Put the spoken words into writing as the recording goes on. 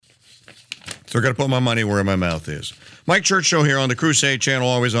So I got to put my money where my mouth is. Mike Church Show here on the Crusade Channel,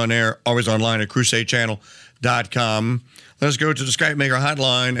 always on air, always online at crusadechannel.com. Let's go to the Skype Maker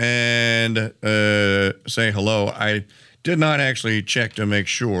hotline and say hello. I did not actually check to make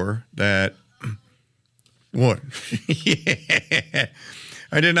sure that... What? Yeah.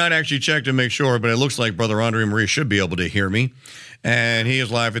 I did not actually check to make sure, but it looks like Brother André Marie should be able to hear me. And he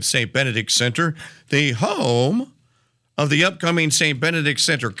is live at St. Benedict Center, the home of the upcoming St. Benedict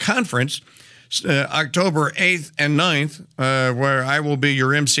Center Conference, October 8th and 9th, where I will be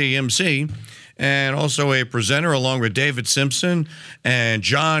your MC, and also a presenter along with David Simpson and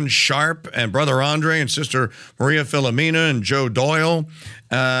John Sharp and Brother André and Sister Maria Filomena and Joe Doyle.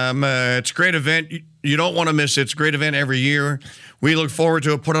 It's a great event. You don't want to miss it. It's a great event every year. We look forward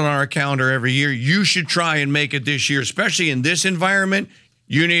to it, put it on our calendar every year. You should try and make it this year, especially in this environment.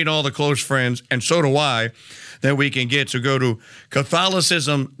 You need all the close friends, and so do I, that we can get. So go to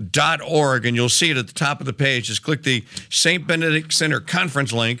Catholicism.org, and you'll see it at the top of the page. Just click the St. Benedict Center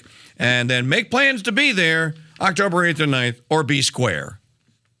Conference link, and then make plans to be there October 8th and 9th, or be square.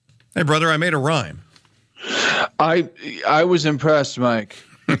 Hey, brother, I made a rhyme. I was impressed, Mike.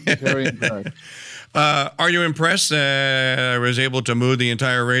 Very impressed. Are you impressed that I was able to move the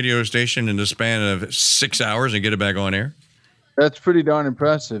entire radio station in the span of 6 hours and get it back on air? That's pretty darn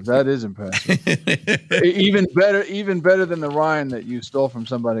impressive. That is impressive. even better than the rhyme that you stole from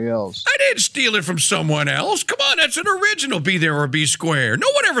somebody else. I didn't steal it from someone else. Come on, that's an original. Be there or be square. No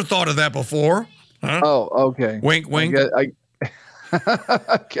one ever thought of that before. Huh? Oh, okay. Wink, wink.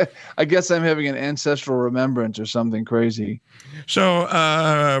 I guess I'm having an ancestral remembrance or something crazy. So,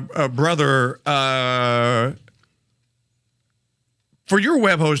 brother, for your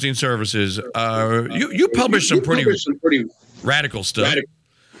web hosting services, you publish some pretty radical stuff.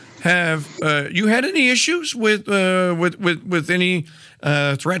 Have you had any issues with any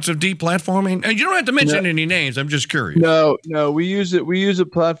threats of deplatforming? And you don't have to mention any names. I'm just curious. No. We use a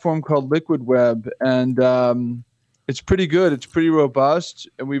platform called Liquid Web, and it's pretty good. It's pretty robust,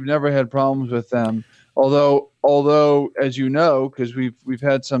 and we've never had problems with them. Although, as you know, because we've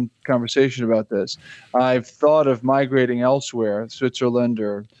had some conversation about this, I've thought of migrating elsewhere, Switzerland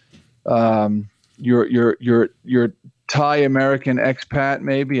or your Thai American expat,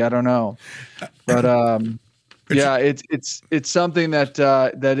 maybe. I don't know, but yeah, it's something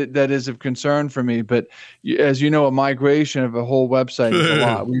that is of concern for me. But as you know, a migration of a whole website is a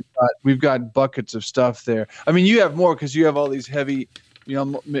lot. We've got buckets of stuff there. I mean, you have more because you have all these heavy,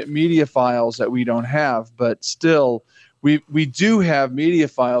 media files that we don't have. But still, we do have media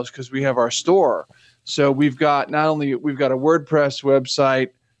files because we have our store. So we've got a WordPress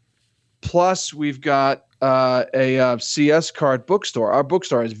website, plus we've got a CS card bookstore. Our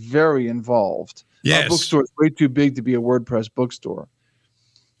bookstore is very involved. Yes. Our bookstore is way too big to be a WordPress bookstore.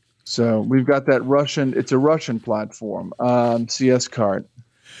 So we've got that it's a Russian platform, CS card.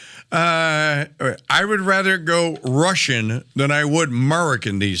 I would rather go Russian than I would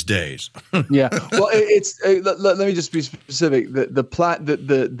American these days. Yeah. Well, let me just be specific.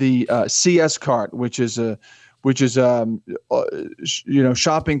 The CS cart, which is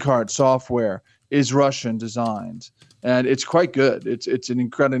shopping cart software, is Russian designed, and it's quite good. It's an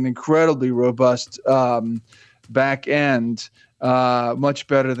incredibly robust back end, much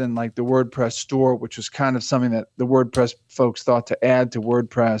better than like the WordPress store, which was kind of something that the WordPress folks thought to add to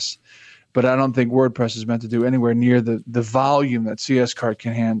WordPress. But I don't think WordPress is meant to do anywhere near the volume that CS Cart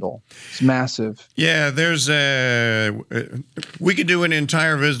can handle. It's massive. Yeah, we could do an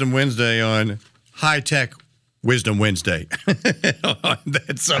entire Wisdom Wednesday on high-tech Wisdom Wednesday on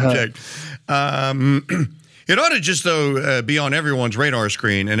that subject. It ought to just, though, be on everyone's radar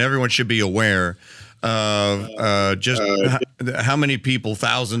screen, and everyone should be aware of how many people,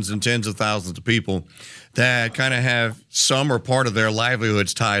 thousands and tens of thousands of people, that kind of have some or part of their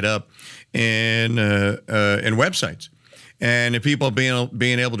livelihoods tied up in websites, and if people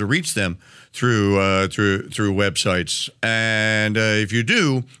being able to reach them through websites. And if you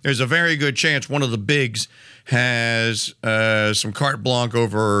do, there's a very good chance one of the bigs has some carte blanche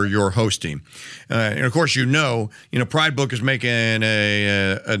over your hosting. And of course, Pridebook is making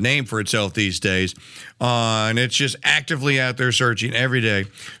a name for itself these days. And it's just actively out there searching every day,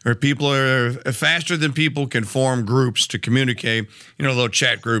 where people are faster than people can form groups to communicate, little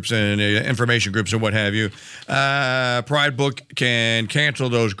chat groups and information groups and what have you. Pridebook can cancel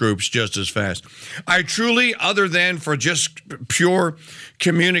those groups just as fast. I truly, other than for just pure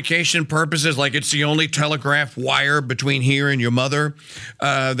communication purposes, like it's the only telegraph wire between here and your mother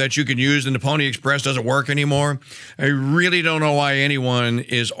that you can use, and the Pony Express doesn't work anymore. I really don't know why anyone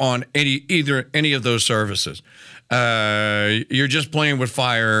is on any of those services. You're just playing with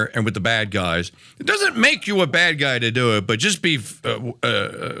fire and with the bad guys. It doesn't make you a bad guy to do it, but just be in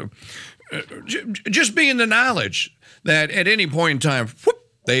the knowledge that at any point in time, whoop,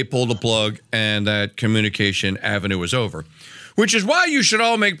 they pull the plug and that communication avenue is over. Which is why you should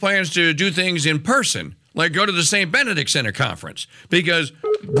all make plans to do things in person, like go to the St. Benedict Center conference, because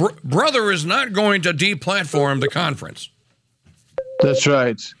brother is not going to deplatform the conference. That's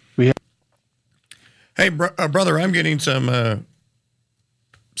right. Hey, brother, I'm getting some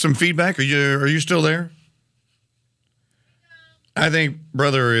feedback. Are you still there? I think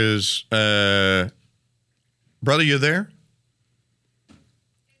brother is brother. You there?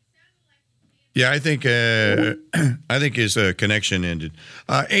 Yeah, I think his connection ended.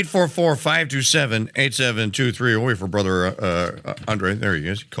 844-527-8723. We'll wait for brother André. There he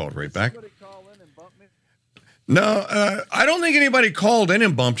is. He called right back. No, I don't think anybody called in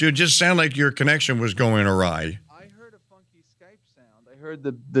and bumped you. It just sounded like your connection was going awry. I heard a funky Skype sound. I heard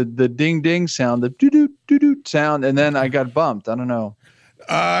the ding ding sound, the doo doo doo doo sound, and then I got bumped. I don't know.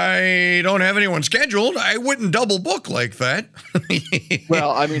 I don't have anyone scheduled. I wouldn't double book like that.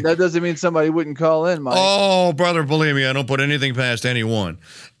 Well, I mean, that doesn't mean somebody wouldn't call in, Mike. Oh, brother, believe me, I don't put anything past anyone.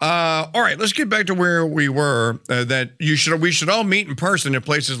 All right, let's get back to where we were. We should all meet in person at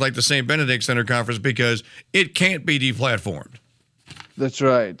places like the St. Benedict Center Conference because it can't be deplatformed. That's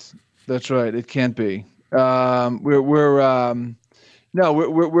right. It can't be. We're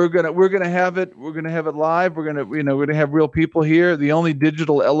gonna have it. We're gonna have it live. We're gonna have real people here. The only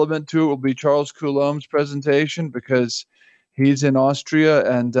digital element to it will be Charles Coulombe's presentation because he's in Austria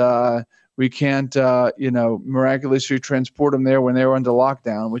and we can't miraculously transport him there when they're under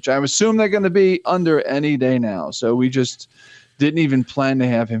lockdown, which I assume they're going to be under any day now. So we just didn't even plan to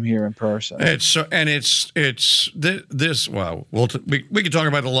have him here in person. Wow. We could talk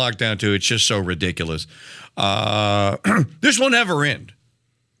about the lockdown too. It's just so ridiculous. This will never end.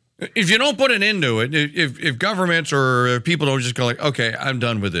 If you don't put an end to it, if governments or people don't just go like, okay, I'm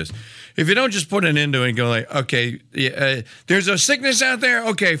done with this. If you don't just put an end to it and go like, okay, there's a sickness out there.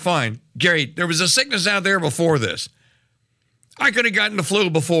 Okay, fine. Great. There was a sickness out there before this. I could have gotten the flu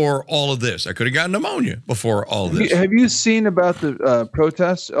before all of this. I could have gotten pneumonia before all of this. Have you seen about the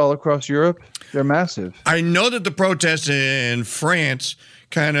protests all across Europe? They're massive. I know that the protests in France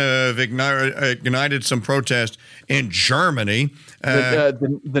kind of ignited some protest in Germany.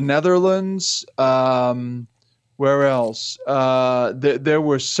 The Netherlands, where else? There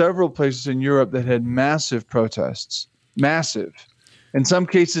were several places in Europe that had massive protests. Massive. In some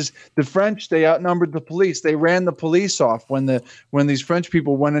cases, the French, they outnumbered the police. They ran the police off when these French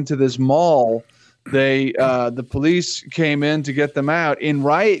people went into this mall. The police came in to get them out in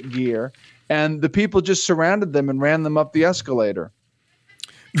riot gear, and the people just surrounded them and ran them up the escalator.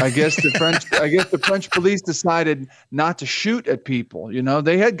 I guess the French police decided not to shoot at people. You know,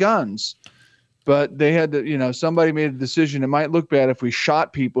 they had guns, but they had to, somebody made a decision. It might look bad if we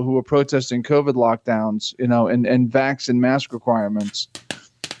shot people who were protesting COVID lockdowns, and vax and mask requirements.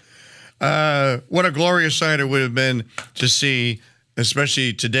 What a glorious sight it would have been to see,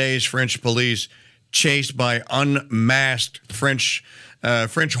 especially today's French police chased by unmasked French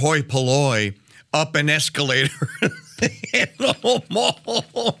hoi polloi up an escalator in the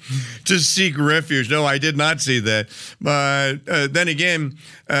mall to seek refuge. No, I did not see that. But then again,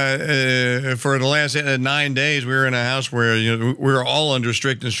 for the last 9 days, we were in a house where we were all under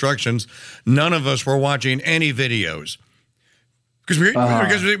strict instructions. None of us were watching any videos. Because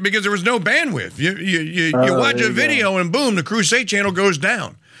there was no bandwidth. You watch a video and boom, the Crusade channel goes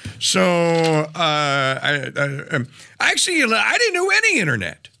down. So I didn't know any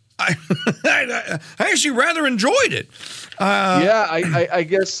internet. I actually rather enjoyed it. I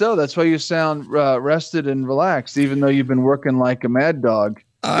guess so. That's why you sound rested and relaxed, even though you've been working like a mad dog,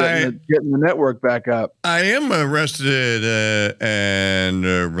 getting the network back up. I am rested and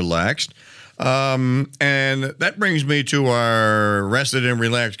relaxed. And that brings me to our rested and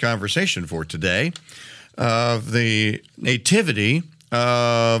relaxed conversation for today of the Nativity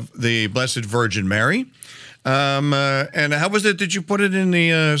of the Blessed Virgin Mary. And how was it that you put it in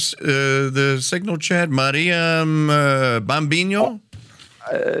the signal chat? Maria Bambino?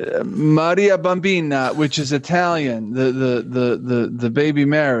 Maria Bambina, which is Italian, the baby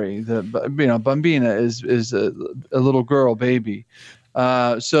Mary. Bambina is a little girl baby.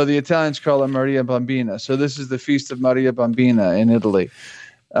 So the Italians call her Maria Bambina. So this is the feast of Maria Bambina in Italy.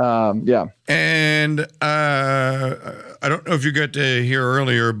 Yeah. And I don't know if you got to hear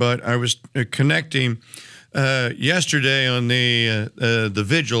earlier, but I was connecting yesterday on the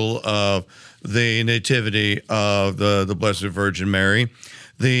vigil of the Nativity of the Blessed Virgin Mary,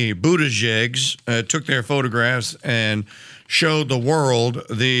 the Buttigiegs took their photographs and showed the world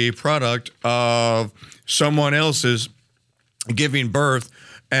the product of someone else's giving birth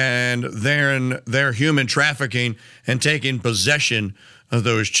and their human trafficking and taking possession of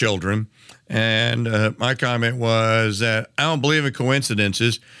those children. And my comment was that I don't believe in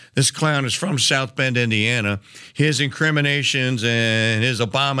coincidences. This clown is from South Bend, Indiana. His incriminations and his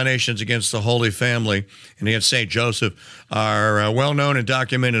abominations against the Holy Family and against St. Joseph are well known and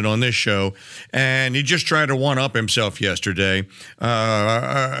documented on this show. And he just tried to one-up himself yesterday.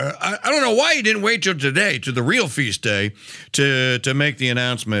 I don't know why he didn't wait till today, to the real feast day, to make the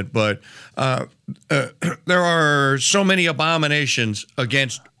announcement. But there are so many abominations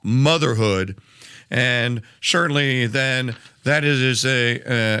against motherhood, and certainly then that is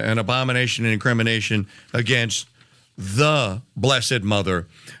an abomination and incrimination against the Blessed Mother,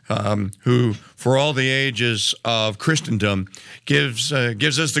 who for all the ages of Christendom gives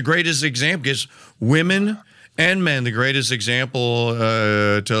us the greatest example, gives women and men the greatest example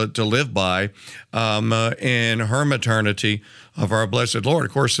to live by in her maternity of our blessed Lord.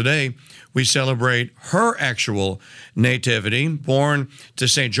 Of course, today we celebrate her actual nativity, born to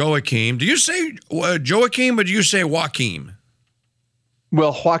St. Joachim. Do you say Joachim or do you say Joaquim?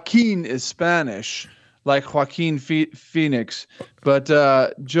 Well, Joaquin is Spanish, like Joaquin Phoenix, but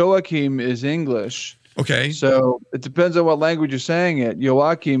Joachim is English. Okay. So it depends on what language you're saying it.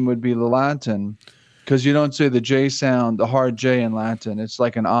 Joachim would be the Latin, because you don't say the J sound, the hard J in Latin. It's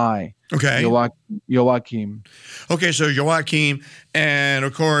like an I. Okay. Joachim. Okay, so Joachim, and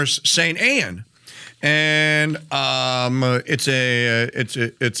of course Saint Anne, and it's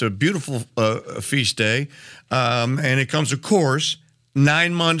a beautiful feast day, and it comes, of course,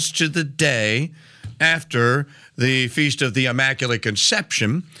 9 months to the day after the Feast of the Immaculate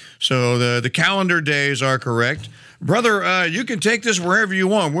Conception. So the calendar days are correct. Brother, you can take this wherever you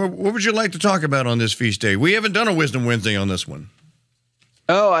want. What would you like to talk about on this feast day? We haven't done a Wisdom Wednesday on this one.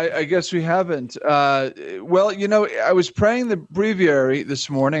 Oh, I guess we haven't. Well, I was praying the breviary this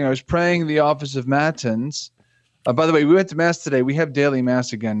morning. I was praying the Office of Matins. By the way, we went to Mass today. We have daily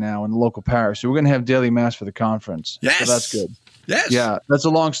Mass again now in the local parish. So we're going to have daily Mass for the conference. Yes. So that's good. Yes. Yeah, that's a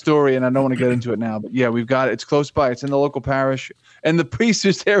long story, and I don't want to get into it now. But yeah, we've got it. It's close by. It's in the local parish. And the priest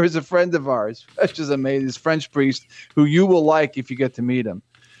who's there is a friend of ours. That's just amazing. This French priest who you will like if you get to meet him.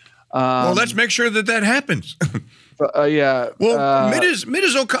 Well, let's make sure that happens. Yeah. Well,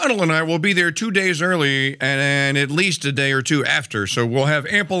 Ms. O'Connell and I will be there 2 days early and at least a day or two after, so we'll have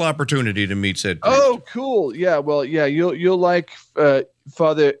ample opportunity to meet said priest. Oh, cool. Yeah. Well, yeah. You'll like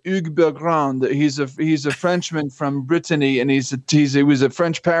Father Hugues Bergrand. He's a Frenchman from Brittany, and he was a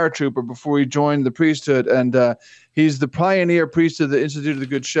French paratrooper before he joined the priesthood, and he's the pioneer priest of the Institute of the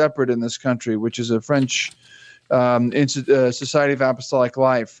Good Shepherd in this country, which is a French Society of Apostolic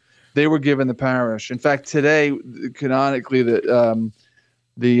Life. They were given the parish. In fact, today, canonically,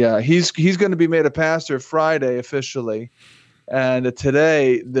 he's going to be made a pastor Friday officially, and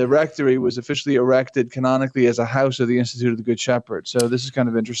today the rectory was officially erected canonically as a house of the Institute of the Good Shepherd. So this is kind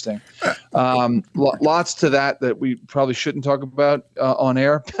of interesting. Lots to that we probably shouldn't talk about on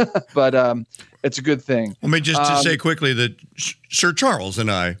air, but it's a good thing. Let me just say quickly that Sir Charles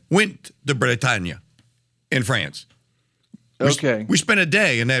and I went to Bretagne in France. Okay. We spent a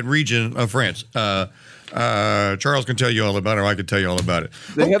day in that region of France. Charles can tell you all about it, or I can tell you all about it.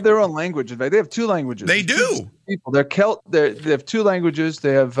 They have their own language. In fact, they have two languages. They do. People, they're They have two languages.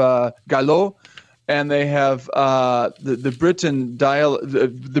 They have Gallo, and they have the Briton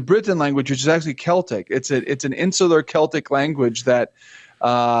language, which is actually Celtic. It's an insular Celtic language that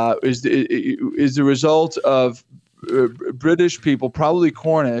is the result of British people, probably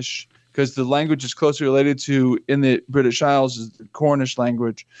Cornish, because the language is closely related to, in the British Isles, is the Cornish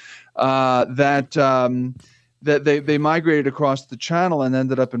language, that they migrated across the Channel and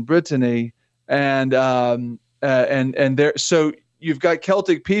ended up in Brittany, and there. So you've got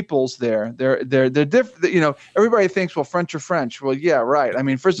Celtic peoples there. They're different. Everybody thinks, well, French are French. Well, yeah, right. I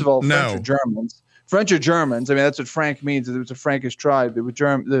mean, first of all, French are Germans. French are Germans. I mean, that's what Frank means. It was a Frankish tribe. It was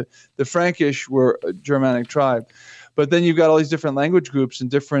the Frankish were a Germanic tribe. But then you've got all these different language groups and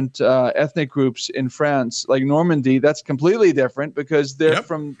different ethnic groups in France, like Normandy. That's completely different because they're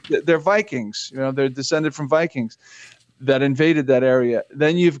Vikings. They're descended from Vikings that invaded that area.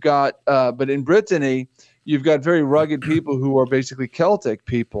 Then you've got, but in Brittany, you've got very rugged people who are basically Celtic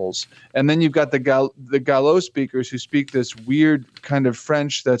peoples. And then you've got the Gallo speakers who speak this weird kind of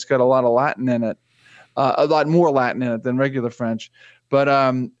French that's got a lot of Latin in it, a lot more Latin in it than regular French. But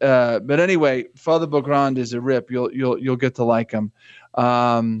anyway, Father Beaugrand is a rip. You'll get to like him.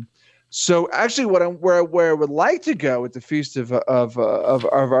 So actually, where I would like to go with the feast of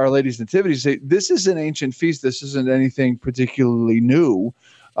Our Lady's Nativity is say this is an ancient feast. This isn't anything particularly new,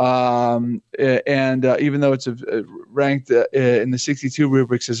 and even though it's ranked in the 62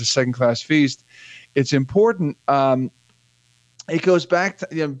 rubrics as a second-class feast, it's important. It goes back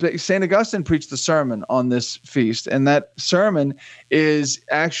to St. Augustine preached a sermon on this feast, and that sermon is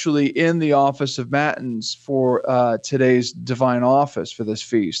actually in the office of Matins for today's divine office for this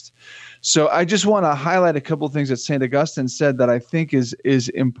feast. So I just want to highlight a couple of things that St. Augustine said that I think is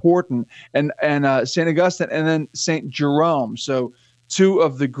important, and St. Augustine and then St. Jerome. So two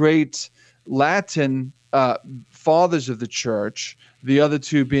of the great Latin fathers of the church, the other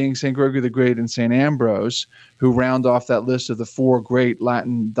two being St. Gregory the Great and St. Ambrose, who round off that list of the four great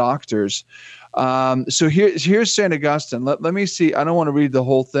Latin doctors. So here's St. Augustine. Let me see. I don't want to read the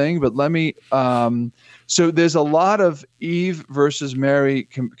whole thing, but let me so there's a lot of Eve versus Mary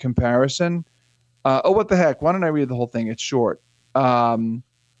comparison. What the heck? Why don't I read the whole thing? It's short.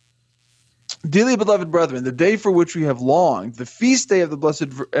 Dearly beloved brethren, the day for which we have longed, the feast day of the blessed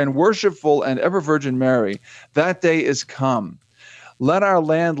and worshipful and ever Virgin Mary, that day is come. Let our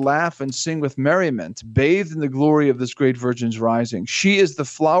land laugh and sing with merriment, bathed in the glory of this great Virgin's rising. She is the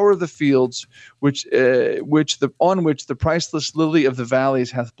flower of the fields, on which the priceless lily of the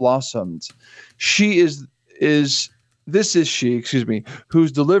valleys hath blossomed. This is she,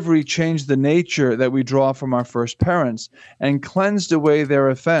 whose delivery changed the nature that we draw from our first parents, and cleansed away their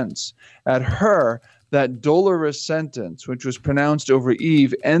offense. At her, that dolorous sentence, which was pronounced over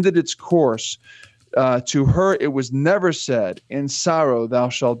Eve, ended its course. To her it was never said, in sorrow thou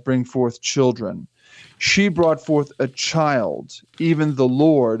shalt bring forth children. She brought forth a child, even the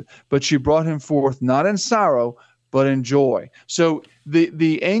Lord, but she brought him forth not in sorrow, but in joy. So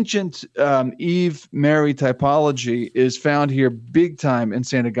the ancient Eve-Mary typology is found here big time in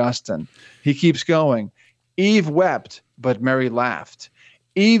St. Augustine. He keeps going. Eve wept, but Mary laughed.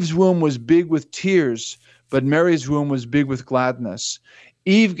 Eve's womb was big with tears, but Mary's womb was big with gladness.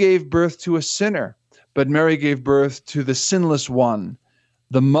 Eve gave birth to a sinner, but Mary gave birth to the sinless one.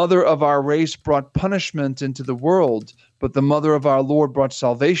 The mother of our race brought punishment into the world, but the mother of our Lord brought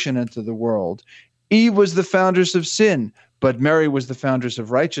salvation into the world. Eve was the foundress of sin, but Mary was the foundress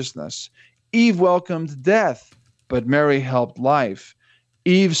of righteousness. Eve welcomed death, but Mary helped life.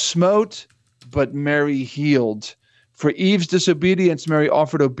 Eve smote, but Mary healed. For Eve's disobedience, Mary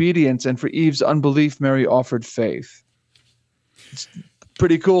offered obedience, and for Eve's unbelief, Mary offered faith. It's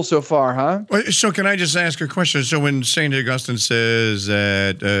pretty cool so far, huh? So can I just ask a question? So when St. Augustine says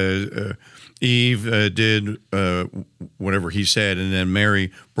that Eve did whatever he said, and then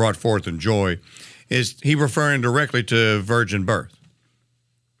Mary brought forth in joy, is he referring directly to virgin birth?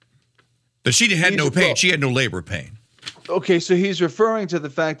 That she had no pain. She had no labor pain. Okay, so he's referring to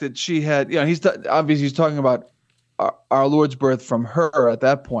the fact that she had, obviously he's talking about our Lord's birth from her at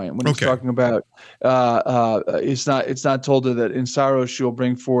that point. When he's talking about, it's not told her that in sorrow she will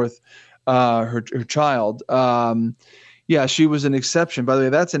bring forth her child. She was an exception. By the way,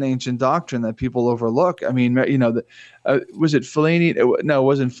 that's an ancient doctrine that people overlook. I mean, was it Fellini? No, it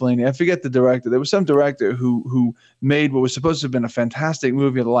wasn't Fellini. I forget the director. There was some director who made what was supposed to have been a fantastic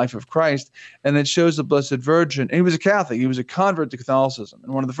movie of the life of Christ, and it shows the Blessed Virgin. And he was a Catholic. He was a convert to Catholicism.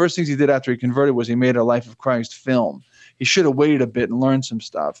 And one of the first things he did after he converted was he made a Life of Christ film. He should have waited a bit and learned some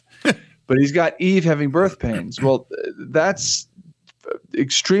stuff. But he's got Eve having birth pains. Well, that's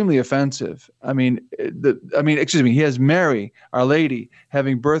extremely offensive. He has Mary, Our Lady,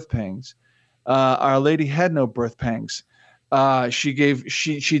 having birth pangs. Our Lady had no birth pangs.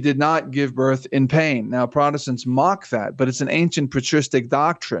 She did not give birth in pain. Now Protestants mock that, but it's an ancient patristic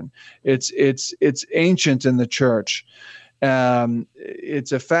doctrine. It's ancient in the church.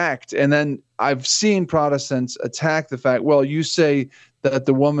 It's a fact. And then I've seen Protestants attack the fact, well, you say that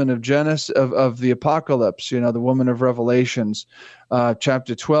the woman of Genesis of the Apocalypse, the woman of Revelations,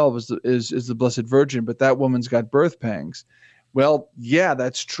 chapter 12 is the Blessed Virgin, but that woman's got birth pangs. Well, yeah,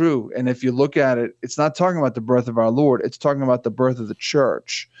 that's true. And if you look at it, it's not talking about the birth of our Lord. It's talking about the birth of the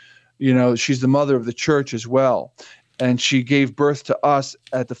church. She's the mother of the church as well. And she gave birth to us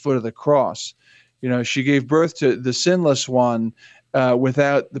at the foot of the cross. She gave birth to the sinless one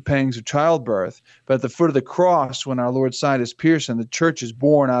without the pangs of childbirth. But at the foot of the cross, when our Lord's side is pierced and the church is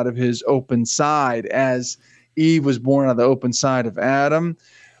born out of his open side, as Eve was born out of the open side of Adam,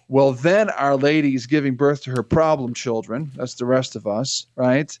 well, then Our Lady is giving birth to her problem children. That's the rest of us,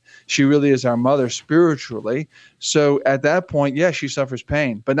 right? She really is our mother spiritually. So at that point, she suffers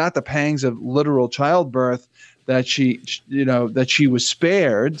pain, but not the pangs of literal childbirth that she was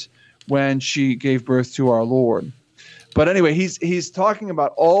spared when she gave birth to our Lord. But anyway, he's talking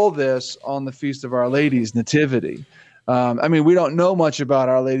about all this on the Feast of Our Lady's Nativity. I mean, we don't know much about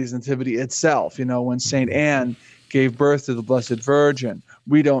Our Lady's Nativity itself. When Saint Anne gave birth to the Blessed Virgin,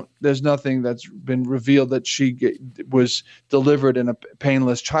 there's nothing that's been revealed that she was delivered in a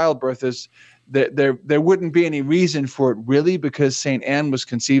painless childbirth. There wouldn't be any reason for it really, because Saint Anne was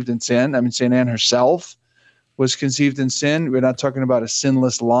conceived in sin. I mean, Saint Anne herself was conceived in sin. We're not talking about a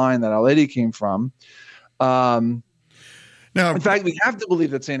sinless line that Our Lady came from. Now, in fact, we have to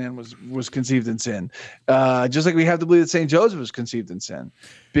believe that Saint Anne was conceived in sin, just like we have to believe that Saint Joseph was conceived in sin,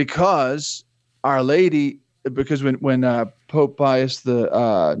 because Our Lady. Because when Pope Pius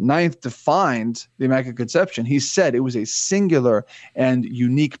the Ninth defined the Immaculate Conception, he said it was a singular and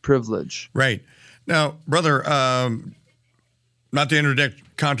unique privilege. Right. Now, brother, not to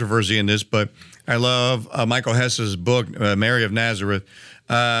interject controversy in this, but I love Michael Hess's book, Mary of Nazareth.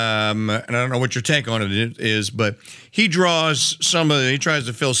 And I don't know what your take on it is, but he tries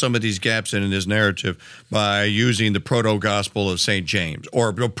to fill some of these gaps in his narrative by using the proto-gospel of St. James,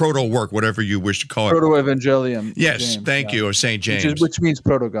 or proto-work, whatever you wish to call it. Proto-evangelium. Yes, James, thank you, of St. James. Which means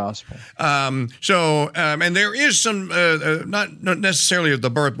proto-gospel. And there is some, not necessarily of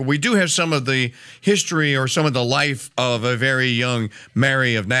the birth, but we do have some of the history or some of the life of a very young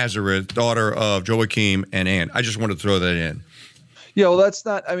Mary of Nazareth, daughter of Joachim and Anne. I just want to throw that in. Yeah, well,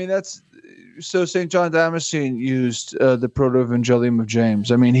 so St. John Damascene used the Proto-Evangelium of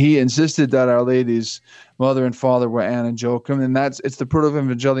James. I mean, he insisted that Our Lady's mother and father were Anne and Joachim, and it's the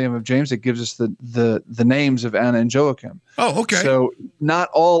Proto-Evangelium of James that gives us the names of Anna and Joachim. Oh, okay. So not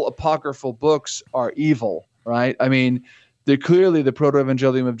all apocryphal books are evil, right? I mean, clearly the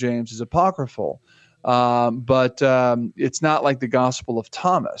Proto-Evangelium of James is apocryphal, but it's not like the Gospel of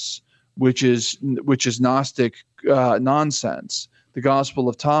Thomas, which is Gnostic nonsense. The Gospel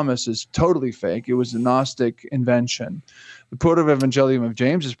of Thomas is totally fake. It was a Gnostic invention. The Proto-Evangelium of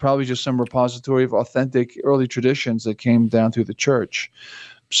James is probably just some repository of authentic early traditions that came down through the church.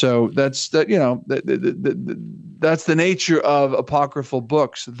 So that's the nature of apocryphal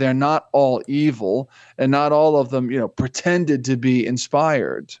books. They're not all evil, and not all of them, pretended to be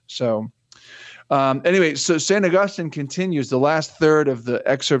inspired. So anyway, so St. Augustine continues. The last third of the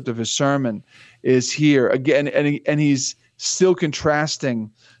excerpt of his sermon is here again, and he's still contrasting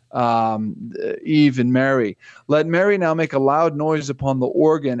Eve and Mary. Let Mary now make a loud noise upon the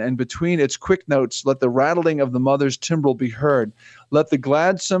organ, and between its quick notes let the rattling of the mother's timbrel be heard. Let the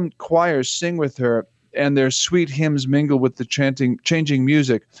gladsome choirs sing with her, and their sweet hymns mingle with the changing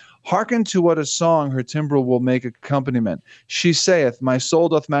music. Hearken to what a song her timbrel will make accompaniment. She saith, my soul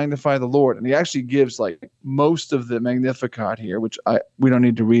doth magnify the Lord. And he actually gives like most of the Magnificat here, which we don't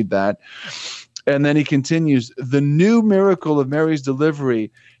need to read that. And then he continues, the new miracle of Mary's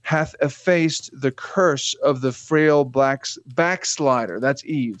delivery hath effaced the curse of the frail backslider. That's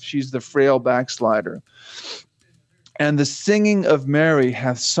Eve. She's the frail backslider. And the singing of Mary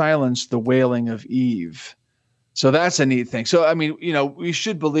hath silenced the wailing of Eve. So that's a neat thing. So, I mean, we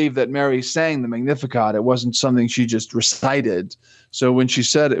should believe that Mary sang the Magnificat. It wasn't something she just recited. So when she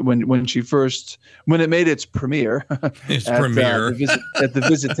said it, when it made its premiere, at the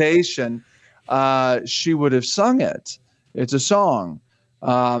Visitation, she would have sung it. It's a song.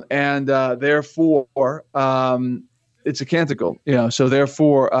 And therefore, it's a canticle, so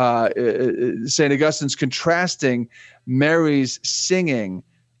therefore, St. Augustine's contrasting Mary's singing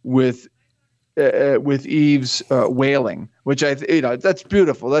with Eve's wailing, which that's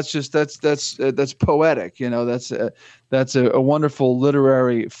beautiful. That's poetic. That's a wonderful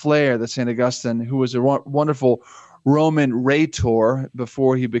literary flair that St. Augustine, who was a wonderful Roman rhetor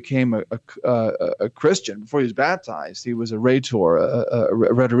before he became a Christian, before he was baptized, he was a rhetor, a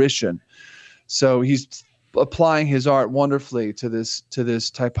rhetorician. So he's applying his art wonderfully to this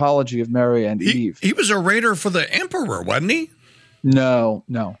typology of Mary and Eve. He was a rhetor for the emperor, wasn't he? No.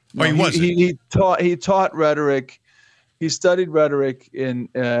 Oh, he wasn't. He taught rhetoric. He studied rhetoric in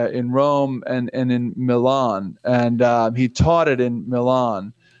Rome and in Milan, and he taught it in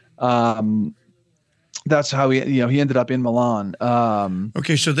Milan. That's how he ended up in Milan.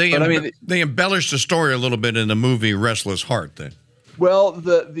 Okay, so they embellished the story a little bit in the movie Restless Heart, then. Well,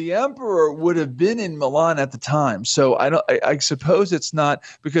 the emperor would have been in Milan at the time, so I suppose it's not,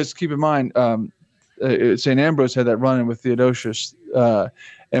 because keep in mind, St. Ambrose had that run-in with Theodosius,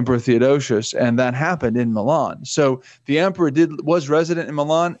 Emperor Theodosius, and that happened in Milan. So the emperor was resident in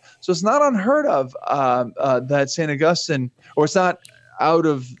Milan. So it's not unheard of that St. Augustine, or it's not out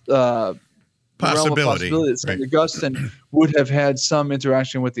of possibility that St. Augustine would have had some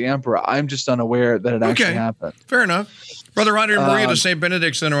interaction with the emperor. I'm just unaware that it actually happened. Fair enough. Brother Rodney and Maria, the St.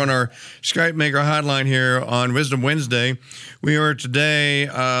 Benedict Center on our Skype Maker hotline here on Wisdom Wednesday. We are today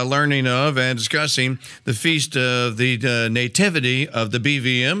learning of and discussing the feast of the Nativity of the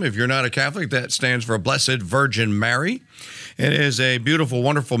BVM. If you're not a Catholic, that stands for Blessed Virgin Mary. It is a beautiful,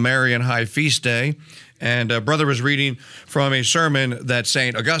 wonderful Marian high feast day. And Brother was reading from a sermon that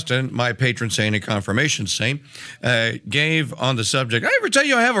St. Augustine, my patron saint and confirmation saint, gave on the subject. I ever tell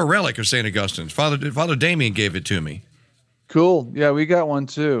you I have a relic of St. Augustine's? Father Damien gave it to me. Cool. Yeah, we got one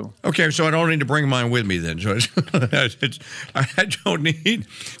too. Okay, so I don't need to bring mine with me then. So I don't need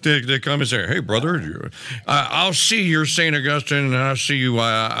to come and say, "Hey, brother, I'll see your St. Augustine, and I'll see you.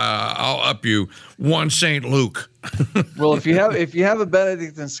 I'll up you one St. Luke." Well, if you have a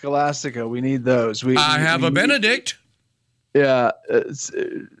Benedict and Scholastica, we need those. I have a Benedict. Yeah.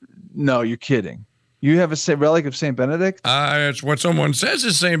 No, you're kidding. You have a relic of St. Benedict? It's what someone says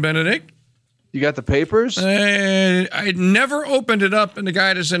is St. Benedict. You got the papers? I never opened it up, and the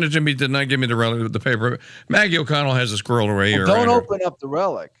guy that sent it to me did not give me the relic with the paper. Maggie O'Connell has it squirreled away here. Don't open up the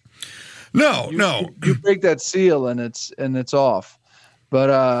relic. No. You break that seal, and it's off. But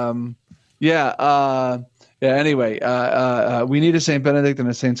Anyway, we need a St. Benedict and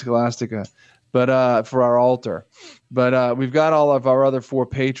a St. Scholastica, but for our altar. But we've got all of our other four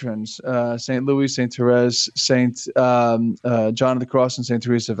patrons: St. Louis, St. Therese, St. John of the Cross, and St.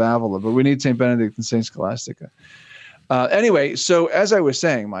 Teresa of Avila. But we need St. Benedict and St. Scholastica. Anyway, so as I was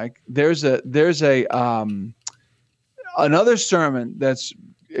saying, Mike, there's another sermon that's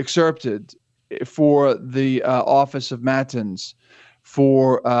excerpted for the office of Matins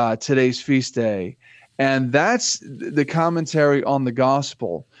for today's feast day. And that's the commentary on the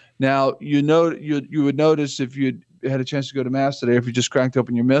gospel. Now, you would notice if you had a chance to go to Mass today, if you just cranked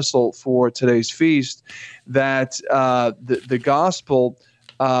open your missal for today's feast, that the gospel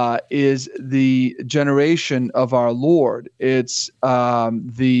is the generation of our Lord. It's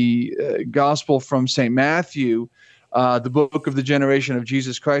the gospel from St. Matthew, the book of the generation of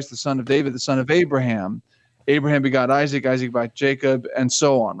Jesus Christ, the son of David, the son of Abraham. Abraham begot Isaac, Isaac begot Jacob, and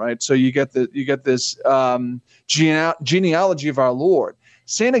so on, right? So you get this genealogy of our Lord.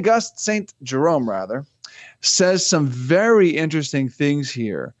 Saint Jerome says some very interesting things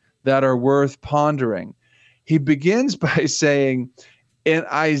here that are worth pondering. He begins by saying, in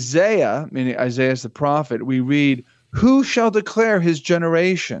Isaiah, meaning Isaiah is the prophet, we read, "Who shall declare his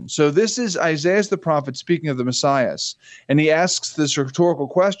generation?" So this is Isaiah the prophet speaking of the Messiah, and he asks this rhetorical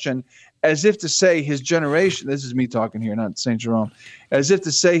question, as if to say his generation, this is me talking here, not St. Jerome, as if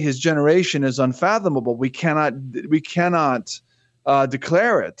to say his generation is unfathomable. We cannot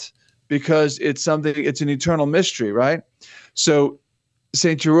declare it because it's an eternal mystery, right? So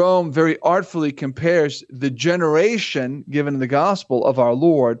St. Jerome very artfully compares the generation given in the gospel of our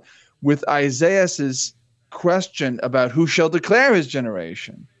Lord with Isaiah's question about who shall declare his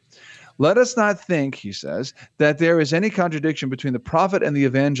generation. Let us not think, he says, that there is any contradiction between the prophet and the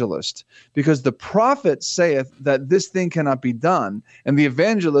evangelist, because the prophet saith that this thing cannot be done, and the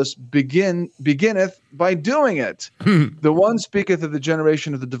evangelist beginneth by doing it. The one speaketh of the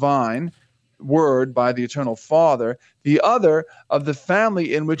generation of the divine word by the eternal Father, the other of the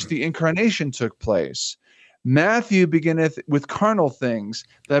family in which the incarnation took place. Matthew beginneth with carnal things,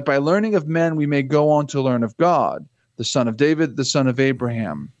 that by learning of men we may go on to learn of God, the son of David, the son of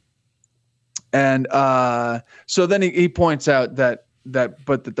Abraham. And so then he points out that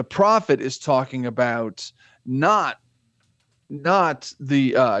the prophet is talking about not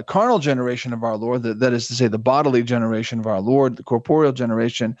the carnal generation of our Lord, that is to say the bodily generation of our Lord, the corporeal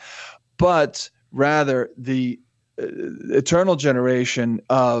generation, but rather the eternal generation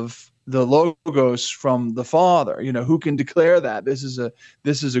of the Logos from the Father. Who can declare that? This is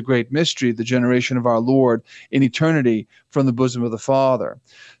a great mystery, the generation of our Lord in eternity from the bosom of the Father.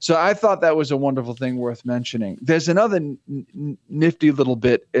 So I thought that was a wonderful thing worth mentioning. There's another nifty little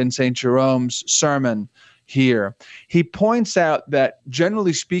bit in St. Jerome's sermon here. He points out that,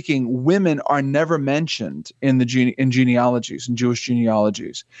 generally speaking, women are never mentioned in genealogies, in Jewish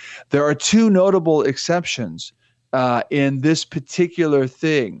genealogies. There are two notable exceptions in this particular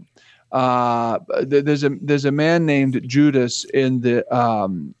thing. There's a man named Judas in the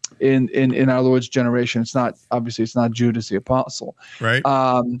in our Lord's generation. It's not Judas the apostle, right?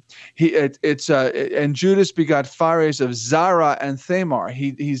 And Judas begot Phares of Zara and Thamar.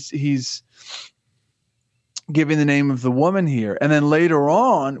 He's giving the name of the woman here, and then later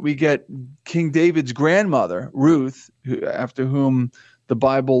on we get King David's grandmother Ruth, after whom the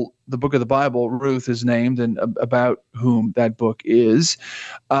book of the Bible, Ruth, is named, and about whom that book is.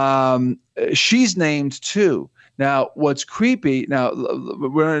 She's named too. Now, what's creepy, we're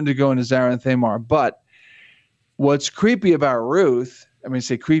going to go into Zara and Thamar, but What's creepy about Ruth, I mean,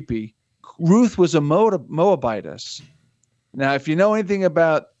 say creepy, Ruth was a Moabitess. Now, if you know anything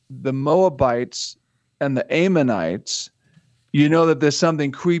about the Moabites and the Ammonites, you know that there's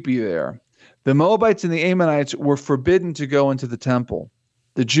something creepy there. The Moabites and the Ammonites were forbidden to go into the temple.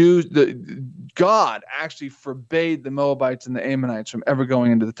 The Jews, God actually forbade the Moabites and the Ammonites from ever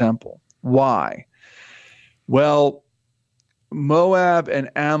going into the temple. Why? Well, Moab and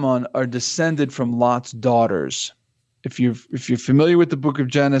Ammon are descended from Lot's daughters. If you're familiar with the book of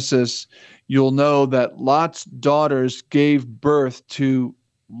Genesis, you'll know that Lot's daughters gave birth to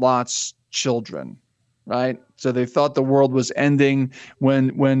Lot's children, right? So they thought the world was ending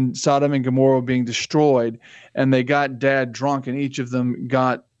when Sodom and Gomorrah were being destroyed, and they got dad drunk, and each of them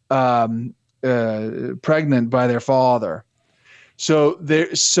got pregnant by their father. So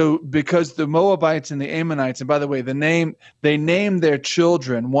because the Moabites and the Ammonites, and by the way, they named their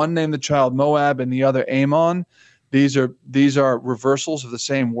children. One named the child Moab, and the other Ammon. These are reversals of the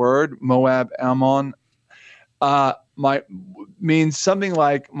same word, Moab, Ammon. Means something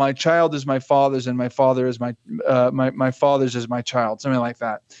like my child is my father's, and my father is my father's is my child, something like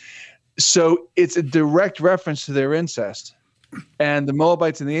that. So it's a direct reference to their incest. And the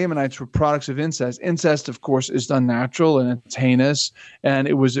Moabites and the Ammonites were products of incest. Incest, of course, is unnatural and it's heinous, and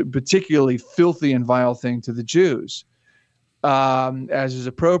it was a particularly filthy and vile thing to the Jews, as is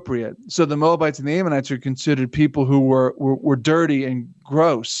appropriate. So the Moabites and the Ammonites are considered people who were dirty and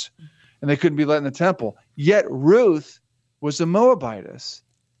gross, and they couldn't be let in the temple. Yet Ruth was a Moabitess.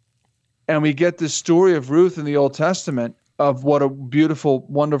 And we get this story of Ruth in the Old Testament of what a beautiful,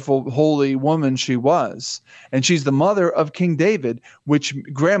 wonderful, holy woman she was. And she's the mother of King David,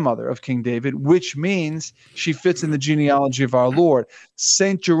 grandmother of King David, which means she fits in the genealogy of our Lord.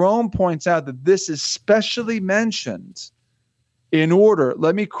 St. Jerome points out that this is specially mentioned in order.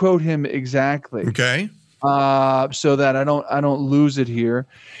 Let me quote him exactly. Okay. So that I don't lose it here.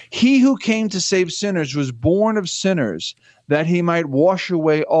 He who came to save sinners was born of sinners, that he might wash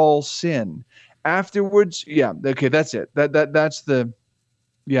away all sin. Afterwards, yeah, okay, that's it. That's the,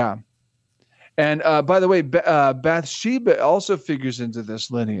 yeah. And by the way, Bathsheba also figures into this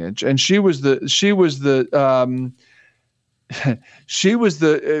lineage, and she was the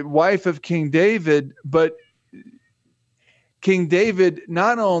wife of King David, but King David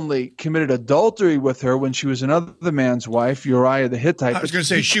not only committed adultery with her when she was another man's wife, Uriah the Hittite. I was going to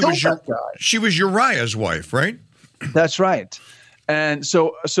say she was Uriah's wife, right? That's right. And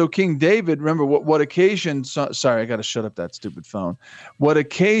so King David, remember what occasion? Sorry, I got to shut up that stupid phone. What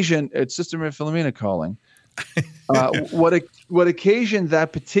occasion? It's Sister Maria Philomena calling. What occasioned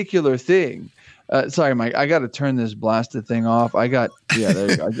that particular thing? Sorry, Mike. I got to turn this blasted thing off. There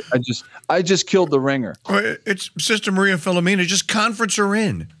you go. I just killed the ringer. It's Sister Maria Philomena. Just conference her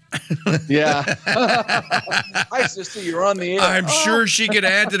in. Yeah. Hi, sister. You're on the air. I'm sure she could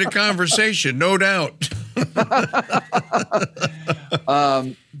add to the conversation, no doubt.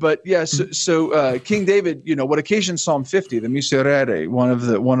 But yeah, so King David, what occasioned Psalm 50, the Miserere, one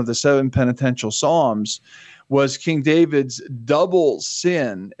of the 7 penitential psalms, was King David's double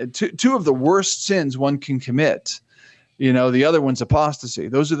sin, two of the worst sins one can commit. The other one's apostasy.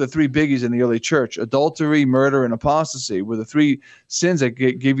 Those are the 3 biggies in the early church. Adultery, murder, and apostasy were the 3 sins that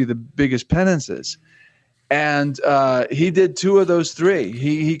gave you the biggest penances. And he did 2 of those 3.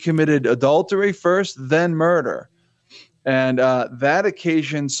 He committed adultery first, then murder. And that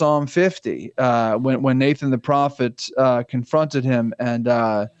occasioned Psalm 50, when Nathan the prophet confronted him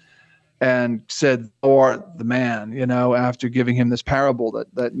and said, "Thou art the man," after giving him this parable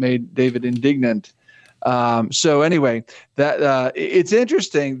that made David indignant. So anyway, that it's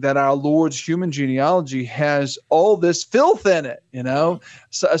interesting that our Lord's human genealogy has all this filth in it.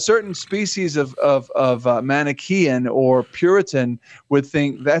 So a certain species of Manichaean or Puritan would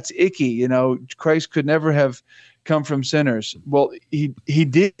think that's icky. Christ could never have come from sinners. Well, he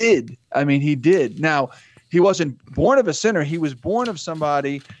did. I mean, he did. Now, he wasn't born of a sinner. He was born of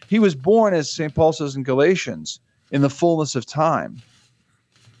somebody. He was born, as St. Paul says in Galatians, in the fullness of time.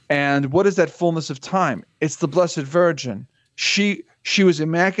 And what is that fullness of time? It's the Blessed Virgin. She was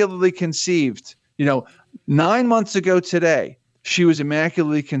immaculately conceived. 9 months ago today, she was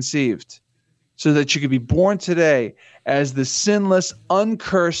immaculately conceived so that she could be born today as the sinless,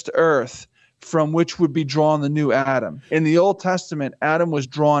 uncursed earth from which would be drawn the new Adam. In the Old Testament, Adam was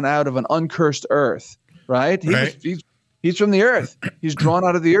drawn out of an uncursed earth, right? He's from the earth. He's drawn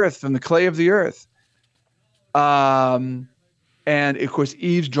out of the earth, from the clay of the earth. And of course,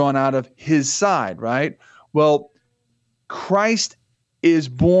 Eve's drawn out of his side, right? Well, Christ is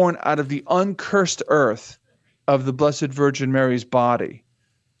born out of the uncursed earth of the Blessed Virgin Mary's body.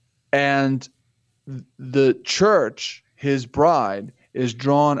 And the church, his bride, is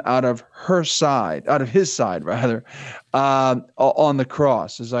drawn out of his side rather, on the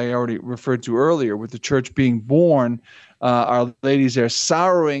cross, as I already referred to earlier, with the church being born. Our Lady's there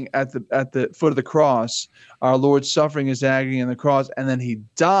sorrowing at the foot of the cross, our Lord suffering his agony on the cross, and then he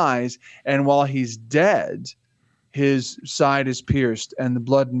dies. And while he's dead, his side is pierced and the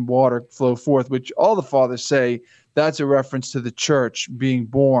blood and water flow forth, which all the fathers say that's a reference to the church being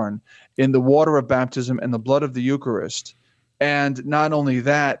born in the water of baptism and the blood of the Eucharist. And not only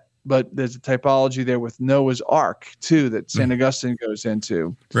that, but there's a typology there with Noah's Ark, too, that St. Augustine goes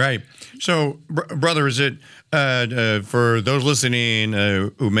into. Right. So, brother, is it, for those listening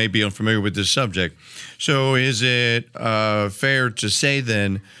who may be unfamiliar with this subject, so is it fair to say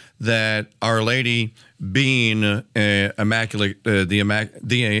then that Our Lady, being immaculate,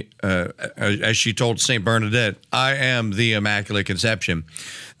 as she told St. Bernadette, I am the Immaculate Conception,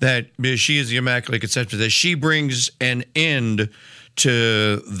 that she is the Immaculate Conception, that she brings an end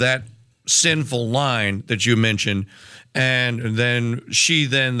to that sinful line that you mentioned, and then she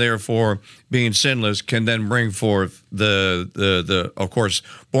therefore, being sinless, can then bring forth the of course,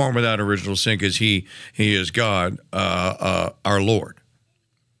 born without original sin, because he is God, our Lord.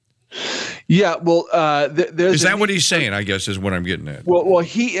 Yeah, well, there's is that what he's saying? I guess is what I'm getting at. Well,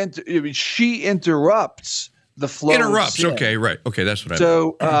 she interrupts the flow. Interrupts. Okay, right. Okay, that's what I.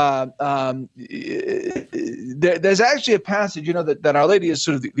 So there's actually a passage, that Our Lady is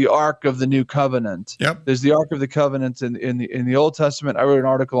sort of the Ark of the New Covenant. Yep. There's the Ark of the Covenant in the Old Testament. I wrote an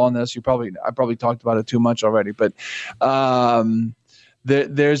article on this. I probably talked about it too much already, but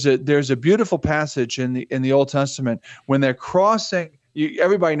there's a beautiful passage in the Old Testament when they're crossing.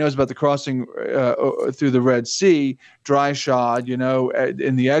 Everybody knows about the crossing through the Red Sea, dry shod,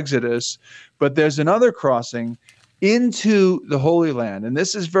 in the Exodus. But there's another crossing into the Holy Land. And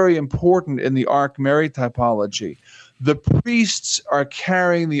this is very important in the Ark Mary typology. The priests are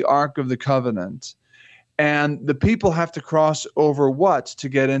carrying the Ark of the Covenant. And the people have to cross over what to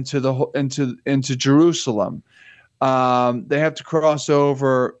get into Jerusalem? They have to cross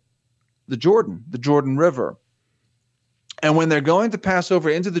over the Jordan River. And when they're going to pass over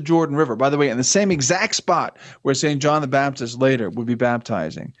into the Jordan River, by the way, in the same exact spot where St. John the Baptist later would be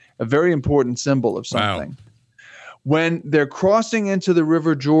baptizing, a very important symbol of something. Wow. When they're crossing into the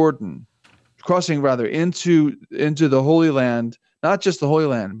River Jordan, into the Holy Land, not just the Holy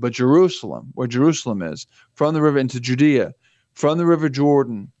Land, but Jerusalem, where Jerusalem is, from the river into Judea, from the River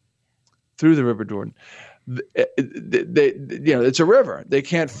Jordan, through the River Jordan. It's a river. They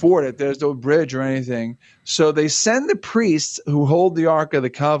can't ford it. There's no bridge or anything. So they send the priests who hold the Ark of the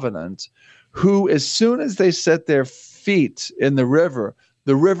Covenant, who, as soon as they set their feet in the river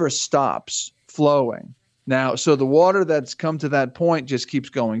stops flowing. Now, so the water that's come to that point just keeps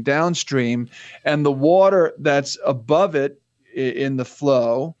going downstream, and the water that's above it in the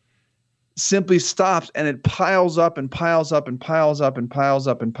flow simply stops, and it piles up and piles up and piles up and piles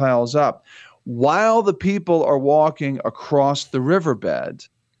up and piles up. While the people are walking across the riverbed,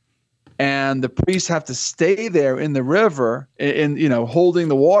 and the priests have to stay there in the river, holding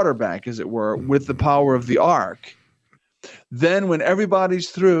the water back, as it were, with the power of the ark. Then, when everybody's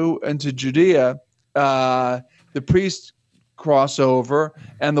through into Judea, the priests cross over,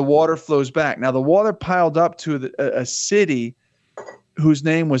 and the water flows back. Now, the water piled up to a city whose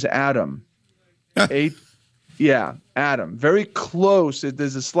name was Adam. Adam. Very close.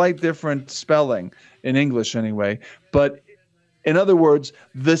 There's a slight different spelling in English anyway. But in other words,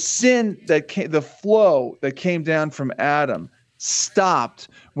 the flow that came down from Adam stopped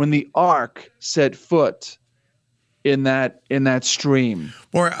when the ark set foot in that stream.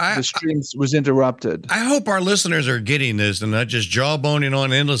 The stream was interrupted. I hope our listeners are getting this and not just jawboning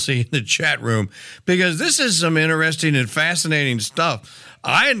on endlessly in the chat room, because this is some interesting and fascinating stuff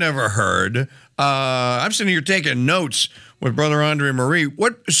I had never heard. I'm sitting here taking notes with Brother André Marie.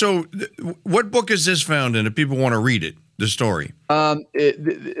 What book is this found in if people want to read it, the story?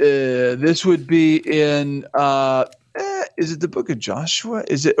 This would be in, is it the book of Joshua?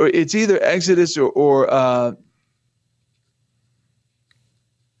 Is it, or it's either Exodus or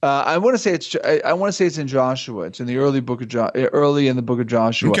I want to say it's in Joshua. It's in the early in the book of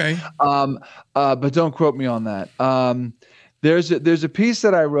Joshua. Okay. But don't quote me on that. There's a piece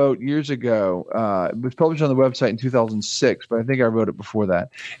that I wrote years ago. It was published on the website in 2006, but I think I wrote it before that.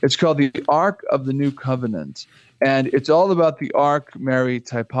 It's called The Ark of the New Covenant, and it's all about the Ark Mary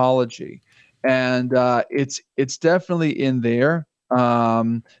typology. And it's definitely in there.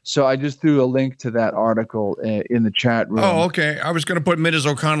 So I just threw a link to that article in the chat room. Oh, okay. I was going to put Mrs.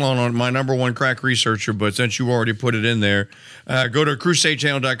 O'Connell on my number one crack researcher, but since you already put it in there, go to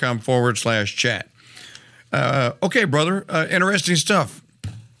crusadechannel.com/chat. Okay, brother. Interesting stuff.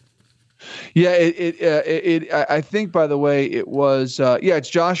 Yeah, I think, by the way, it was, it's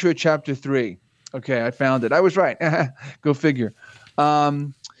Joshua chapter 3. Okay, I found it. I was right. Go figure.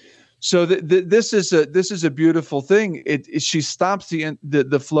 So this is a beautiful thing. She stops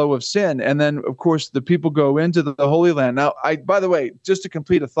the flow of sin, and then of course the people go into the Holy Land. Now, by the way, just to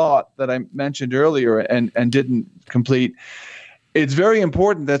complete a thought that I mentioned earlier and didn't complete, it's very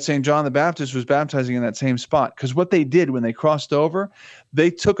important that St. John the Baptist was baptizing in that same spot, because what they did when they crossed over, they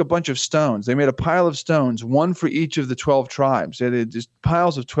took a bunch of stones. They made a pile of stones, one for each of the 12 tribes. They had just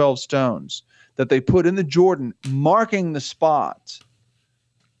piles of 12 stones that they put in the Jordan, marking the spot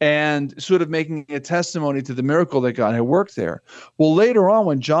and sort of making a testimony to the miracle that God had worked there. Well, later on,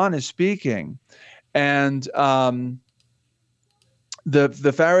 when John is speaking, and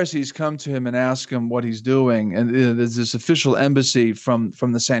the Pharisees come to him and ask him what he's doing, and there's this official embassy from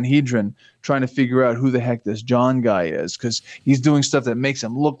the Sanhedrin trying to figure out who the heck this John guy is, because he's doing stuff that makes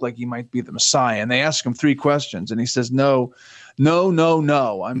him look like he might be the Messiah. And they ask him 3 questions, and he says, no,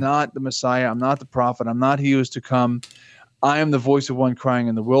 I'm not the Messiah. I'm not the prophet. I'm not he who is to come. I am the voice of one crying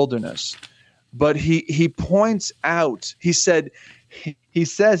in the wilderness. But he points out, he says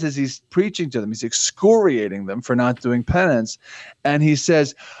as he's preaching to them, he's excoriating them for not doing penance. And he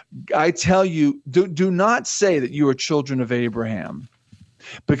says, I tell you, do not say that you are children of Abraham,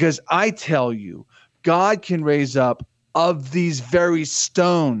 because I tell you, God can raise up of these very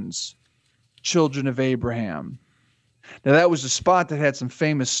stones children of Abraham. Now, that was a spot that had some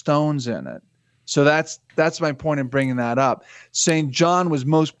famous stones in it. So that's my point in bringing that up. St. John was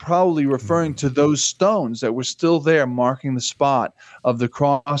most probably referring to those stones that were still there, marking the spot of the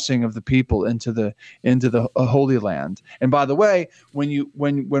crossing of the people into the Holy Land. And by the way,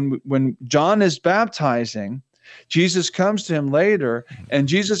 when John is baptizing, Jesus comes to him later, and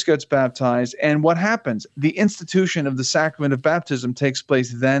Jesus gets baptized. And what happens? The institution of the sacrament of baptism takes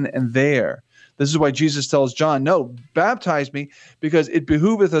place then and there. This is why Jesus tells John, no, baptize me, because it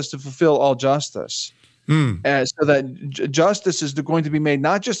behooveth us to fulfill all justice. So that justice is going to be made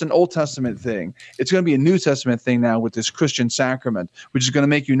not just an Old Testament thing. It's going to be a New Testament thing now with this Christian sacrament, which is going to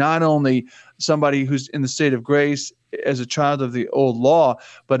make you not only somebody who's in the state of grace as a child of the old law,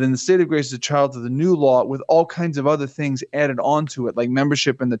 but in the state of grace as a child of the new law, with all kinds of other things added onto it, like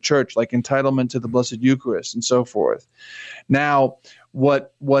membership in the church, like entitlement to the Blessed Eucharist, and so forth. Now,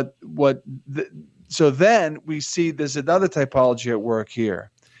 so then we see there's another typology at work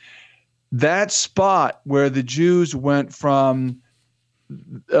here. That spot where the Jews went from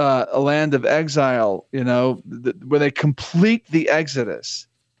a land of exile, where they complete the Exodus,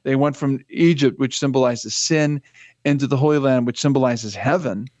 they went from Egypt, which symbolizes sin, into the Holy Land, which symbolizes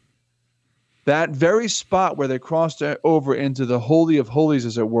heaven. That very spot where they crossed over into the Holy of Holies,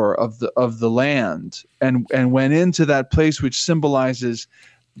 as it were, of the land, and went into that place which symbolizes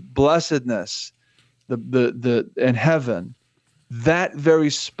blessedness, and heaven. That very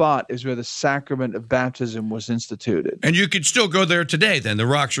spot is where the sacrament of baptism was instituted. And you could still go there today. Then the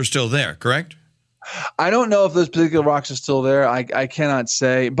rocks are still there, correct? I don't know if those particular rocks are still there. I cannot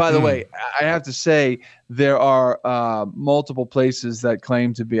say. By the way, I have to say there are multiple places that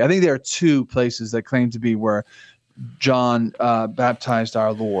claim to be. I think there are 2 places that claim to be where John baptized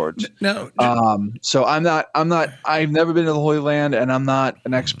our Lord. So I've never been to the Holy Land, and I'm not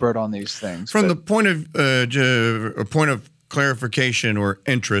an expert on these things. From the point of clarification or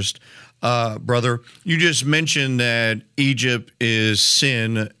interest, brother, you just mentioned that Egypt is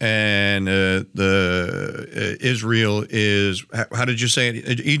sin and Israel is, how did you say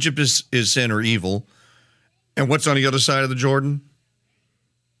it? Egypt is sin or evil. And what's on the other side of the Jordan?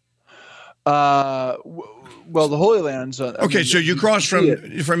 Well, the Holy Land's okay. So you cross from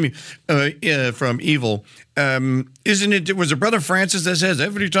evil. Isn't it? Was it Brother Francis that says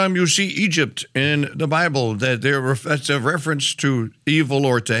every time you see Egypt in the Bible that that's a reference to evil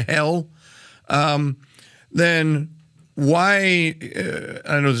or to hell? Then why?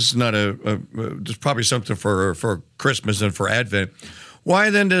 I know this is not there's probably something for Christmas and for Advent. Why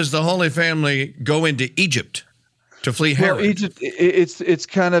then does the Holy Family go into Egypt to flee Herod? Well, Egypt, it's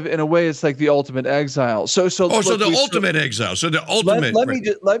kind of, in a way, it's like the ultimate exile. So the ultimate exile. So the ultimate.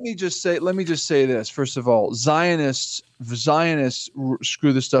 Let me just say this. First of all, Zionists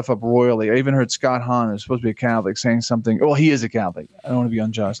screw this stuff up royally. I even heard Scott Hahn, who's supposed to be a Catholic, saying something. Well, he is a Catholic. I don't want to be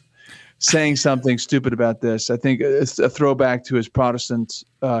unjust. Saying something stupid about this. I think it's a throwback to his Protestant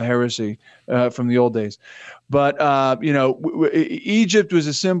heresy from the old days. But Egypt was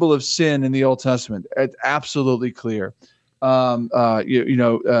a symbol of sin in the Old Testament. It's absolutely clear. There's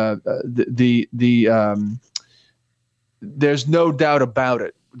no doubt about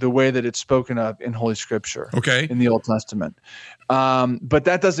it. the way that it's spoken of in Holy Scripture, Okay. in the Old Testament. But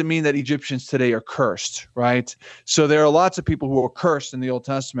that doesn't mean that Egyptians today are cursed, right? So there are lots of people who are cursed in the Old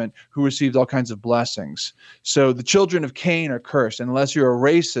Testament who received all kinds of blessings. So the children of Cain are cursed, unless you're a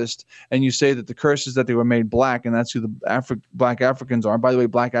racist and you say that the curse is that they were made black, and that's who the black Africans are. And by the way,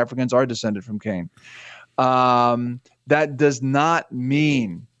 black Africans are descended from Cain. That does not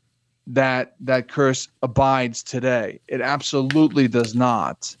mean that curse abides today. It absolutely does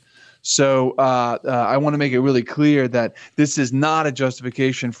not. So I want to make it really clear that this is not a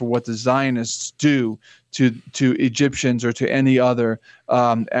justification for what the Zionists do to Egyptians or to any other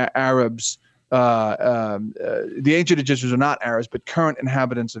Arabs. The ancient Egyptians are not Arabs, but current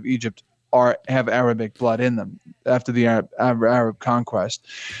inhabitants of Egypt have Arabic blood in them after the Arab conquest.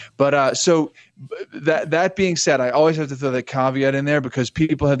 But so that being said, I always have to throw that caveat in there, because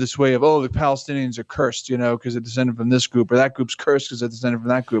people have this way of, the Palestinians are cursed, because they're descended from this group, or that group's cursed because they're descended from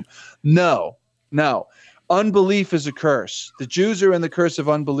that group. No. Unbelief is a curse. The Jews are in the curse of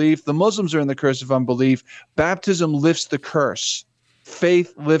unbelief. The Muslims are in the curse of unbelief. Baptism lifts the curse.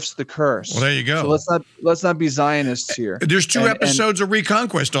 Faith lifts the curse. Well, there you go. So let's not be Zionists here. There's two episodes of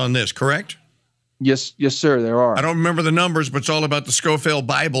Reconquest on this, correct? Yes, sir, there are. I don't remember the numbers, but it's all about the Scofield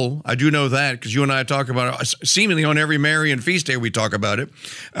Bible. I do know that because you and I talk about it. Seemingly on every Marian feast day we talk about it.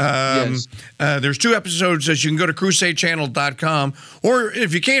 Yes. There's two episodes that you can go to crusadechannel.com, or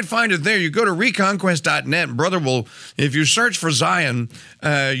if you can't find it there, you go to reconquest.net. And brother will, if you search for Zion,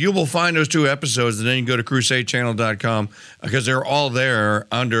 you will find those two episodes, and then you can go to crusadechannel.com because they're all there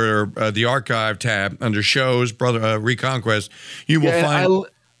under the archive tab, under shows, Reconquest. You will find...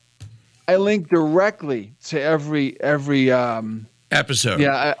 I link directly to every episode.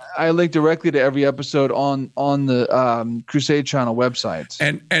 Yeah, I link directly to every episode on the Crusade Channel website.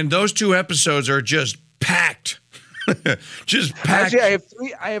 And those two episodes are just packed. Just packed.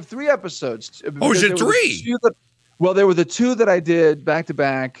 Actually, I have three episodes. Oh, is it three? Well, there were the two that I did back to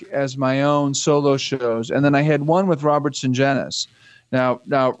back as my own solo shows, and then I had one with Robert Sungenis. Now,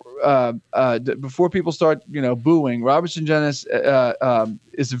 before people start, booing, Robert Sungenis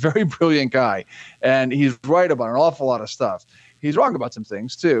is a very brilliant guy, and he's right about an awful lot of stuff. He's wrong about some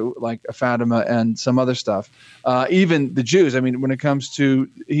things too, like Fatima and some other stuff. Even the Jews. I mean, when it comes to,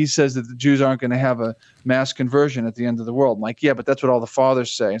 he says that the Jews aren't going to have a mass conversion at the end of the world. I'm like, yeah, but that's what all the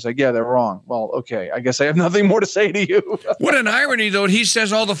fathers say. It's like, yeah, they're wrong. Well, okay, I guess I have nothing more to say to you. What an irony, though. He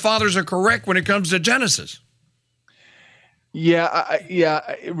says all the fathers are correct when it comes to Genesis. Yeah,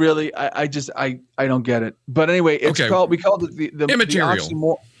 really, I don't get it. But anyway, we called it the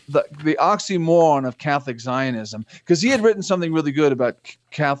immaterial. The oxymoron of Catholic Zionism, because he had written something really good about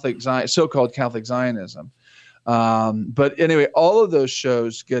so-called Catholic Zionism. But anyway, all of those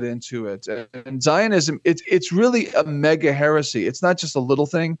shows get into it. And Zionism, it's really a mega heresy. It's not just a little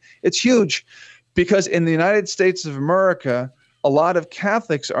thing. It's huge, because in the United States of America, a lot of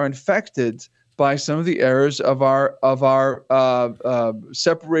Catholics are infected by some of the errors of our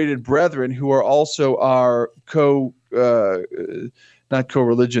separated brethren, who are also our not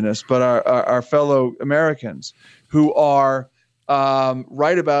co-religionists, but our fellow Americans, who are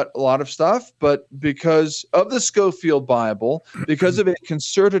right about a lot of stuff, but because of the Scofield Bible, because of a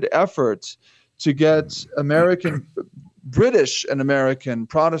concerted effort to get British and American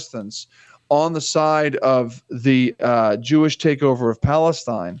Protestants on the side of the Jewish takeover of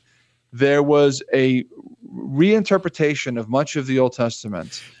Palestine, there was a reinterpretation of much of the Old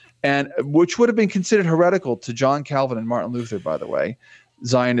Testament, and which would have been considered heretical to John Calvin and Martin Luther, by the way.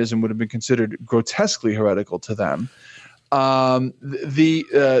 Zionism would have been considered grotesquely heretical to them.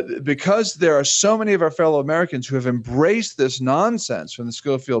 Because there are so many of our fellow Americans who have embraced this nonsense from the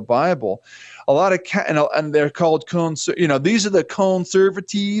Scofield Bible, a lot of and they're called these are the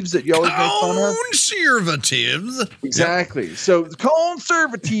conservatives that you always make fun of. Conservatives, exactly. Yep. So the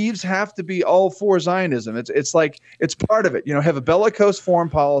conservatives have to be all for Zionism. It's like it's part of it. Have a bellicose foreign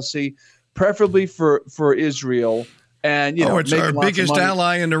policy, preferably for Israel. And it's our biggest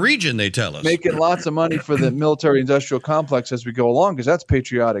ally in the region, they tell us. Making lots of money for the military-industrial complex as we go along, because that's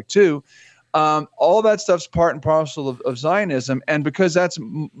patriotic too. All that stuff's part and parcel of Zionism, and because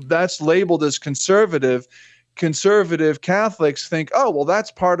that's labeled as conservative Catholics think, oh, well,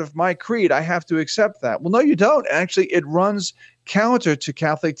 that's part of my creed. I have to accept that. Well, no, you don't. Actually, it runs counter to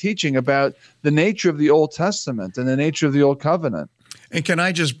Catholic teaching about the nature of the Old Testament and the nature of the Old Covenant. And can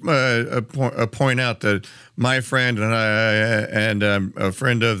I just point out that my friend and I, and a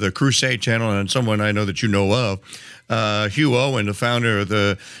friend of the Crusade Channel, and someone I know that you know of, Hugh Owen, the founder of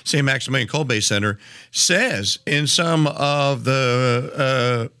the St. Maximilian Kolbe Center, says in some of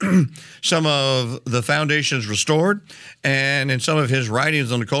the Foundations Restored, and in some of his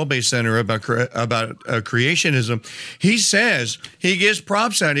writings on the Kolbe Center about creationism, he says, he gives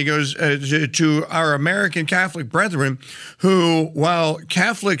props out. He goes to our American Catholic brethren who, while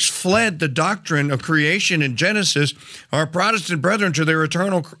Catholics fled the doctrine of creation in Genesis, our Protestant brethren, to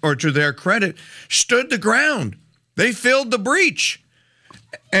their credit, stood the ground. They filled the breach,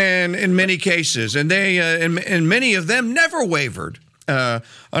 and in many cases, and they and many of them never wavered.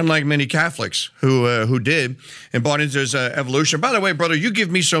 Unlike many Catholics who did and bought into this evolution. By the way, brother, you give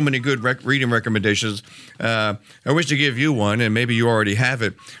me so many good reading recommendations. I wish to give you one, and maybe you already have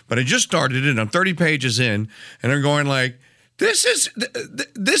it. But I just started it. I'm 30 pages in, and I'm going like, this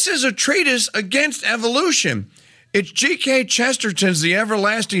is a treatise against evolution. It's G.K. Chesterton's The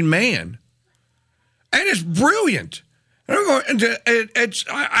Everlasting Man, and it's brilliant. And I'm going,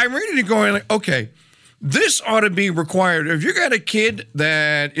 I'm reading it going like, okay. This ought to be required. If you got a kid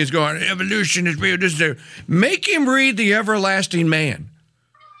that is going, evolution is real, this is there, make him read The Everlasting Man.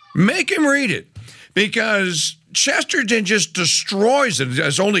 Make him read it. Because Chesterton just destroys it,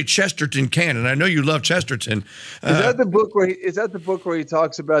 as only Chesterton can. And I know you love Chesterton. Is that the book where he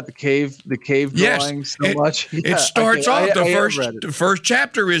talks about the cave drawings so much? Yeah, it starts off the first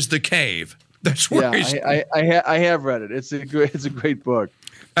chapter is the cave. That's where I have read it. It's a great book.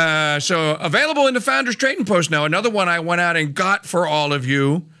 So available in the Founders Trading Post now. Another one I went out and got for all of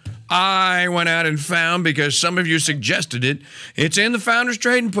you. I went out and found because some of you suggested it. It's in the Founders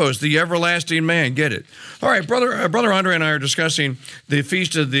Trading Post, The Everlasting Man. Get it. All right, Brother André and I are discussing the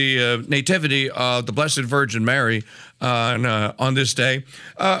Feast of the Nativity of the Blessed Virgin Mary on this day.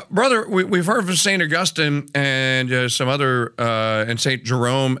 Brother, we've heard from St. Augustine and some other, and St.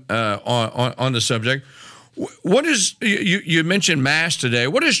 Jerome on the subject. What is you mentioned Mass today?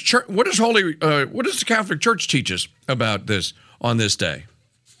 What is the Catholic Church teach us about this on this day,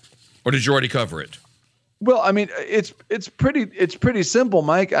 or did you already cover it? Well, I mean, it's pretty simple,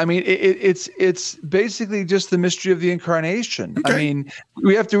 Mike. I mean, it's basically just the mystery of the Incarnation. Okay. I mean,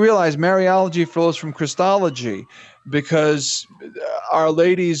 we have to realize Mariology flows from Christology, because Our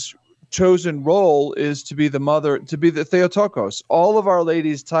Lady's chosen role is to be the mother, to be the Theotokos. All of Our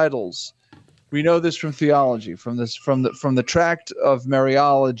Lady's titles. We know this from theology, from the tract of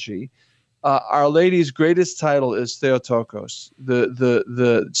Mariology. Our Lady's greatest title is Theotokos,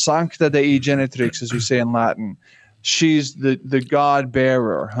 the Sancta Dei Genitrix, as we say in Latin. She's the God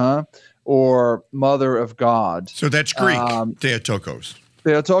bearer, or Mother of God. So that's Greek. Theotokos.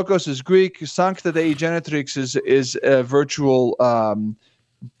 Theotokos is Greek. Sancta Dei Genitrix is a virtual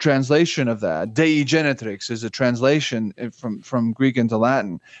translation of that. Dei Genitrix is a translation from Greek into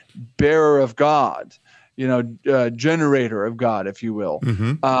Latin. Bearer of God, generator of God, if you will.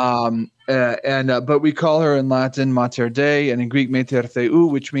 Mm-hmm. But we call her in Latin Mater Dei, and in Greek Mater Theou,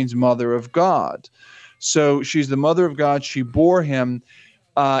 which means Mother of God. So she's the Mother of God. She bore him,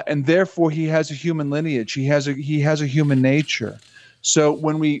 and therefore he has a human lineage. He has a human nature. So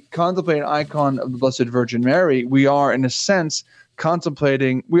when we contemplate an icon of the Blessed Virgin Mary, we are, in a sense,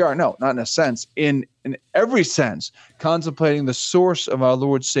 contemplating, not in a sense, in every sense, contemplating the source of our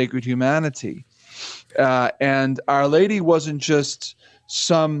Lord's sacred humanity. And Our Lady wasn't just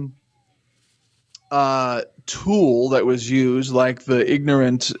some tool that was used like the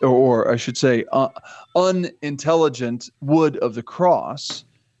ignorant, or I should say unintelligent wood of the cross,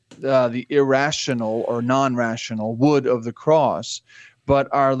 the irrational or non-rational wood of the cross. But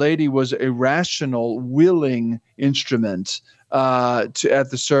Our Lady was a rational, willing instrument at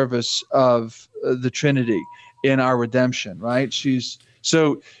the service of the Trinity in our redemption, right? She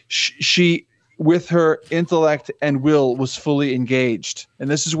with her intellect and will was fully engaged.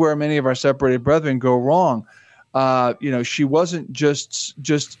 And this is where many of our separated brethren go wrong. She wasn't just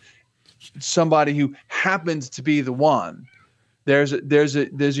somebody who happened to be the one. There's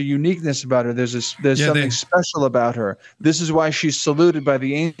a uniqueness about her. There's something special about her. This is why she's saluted by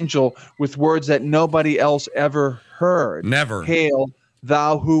the angel with words that nobody else ever heard. Never. Hail,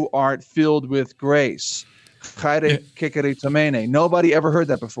 thou who art filled with grace. Nobody ever heard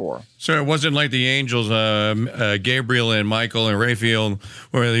that before. So it wasn't like the angels, Gabriel and Michael and Raphael,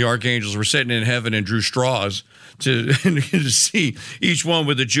 where the archangels were sitting in heaven and drew straws to see each one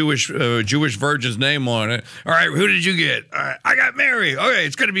with the Jewish virgin's name on it. All right, who did you get? I got Mary. Okay,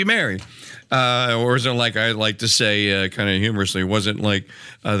 it's going to be Mary. Or is it like I like to say, kind of humorously? It wasn't like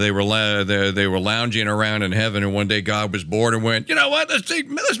they were lounging around in heaven, and one day God was bored and went, you know what?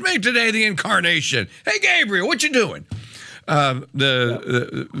 Let's make today the Incarnation. Hey, Gabriel, what you doing? And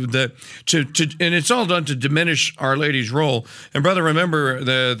it's all done to diminish Our Lady's role. And brother, remember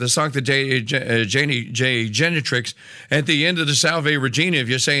the Sancta Dei Genitrix at the end of the Salve Regina. If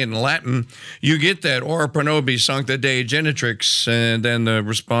you say it in Latin, you get that Ora pro nobis Sancta Dei Genitrix, and then the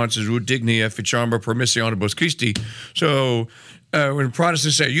response is Ut digni efficiamur permissionibus Christi. So when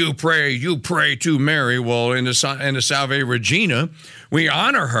Protestants say you pray to Mary, well, in the Salve Regina, we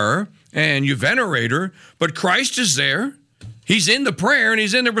honor her and you venerate her, but Christ is there. He's in the prayer and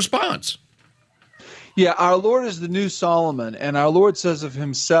he's in the response. Yeah, our Lord is the new Solomon, and our Lord says of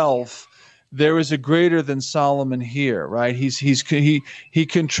himself, there is a greater than Solomon here, right? He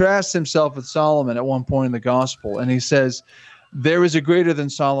contrasts himself with Solomon at one point in the gospel, and he says, there is a greater than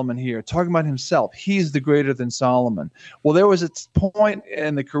Solomon here, talking about himself. He's the greater than Solomon. Well, there was a point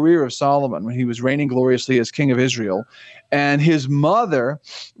in the career of Solomon when he was reigning gloriously as king of Israel, and his mother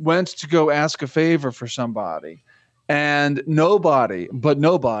went to go ask a favor for somebody. And nobody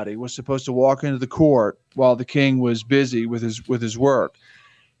was supposed to walk into the court while the king was busy with his work.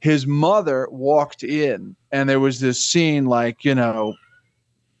 His mother walked in, and there was this scene like the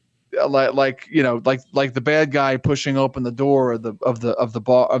bad guy pushing open the door of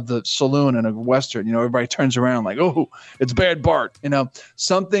the saloon in a Western. Everybody turns around like, oh, it's Bad Bart.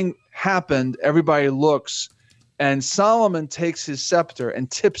 Something happened. Everybody looks. And Solomon takes his scepter and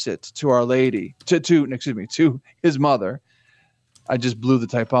tips it to Our Lady, to his mother. I just blew the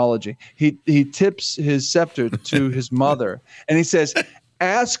typology. He tips his scepter to his mother, and he says,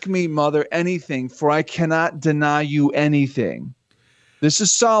 "Ask me, mother, anything, for I cannot deny you anything." This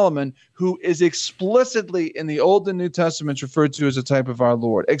is Solomon, who is explicitly in the Old and New Testaments referred to as a type of our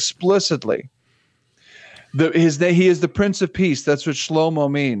Lord. Explicitly. He is the Prince of Peace. That's what Shlomo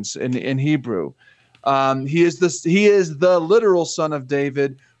means in Hebrew. He is the literal son of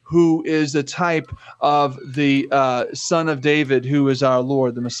David, who is a type of the son of David, who is our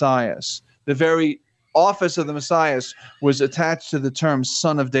Lord, the Messiah. The very office of the Messiah was attached to the term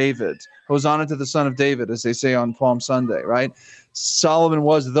son of David. Hosanna to the son of David, as they say on Palm Sunday, right? Solomon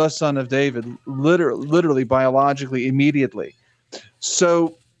was the son of David, literally, biologically, immediately.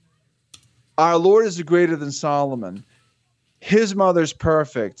 So our Lord is greater than Solomon. His mother's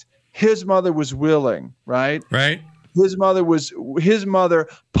perfect. His mother was willing, right? Right. His mother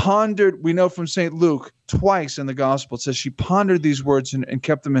pondered, we know from St. Luke, twice in the gospel, it says she pondered these words and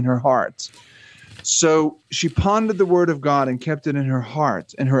kept them in her heart. So she pondered the word of God and kept it in her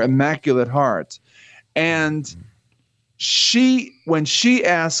heart, in her immaculate heart. And when she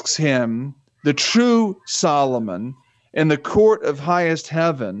asks him, the true Solomon, in the court of highest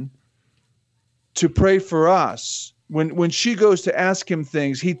heaven, to pray for us, when she goes to ask him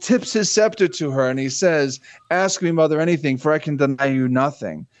things, he tips his scepter to her and he says, "Ask me, mother, anything, for I can deny you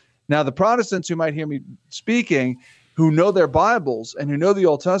nothing." Now, the Protestants who might hear me speaking, who know their Bibles and who know the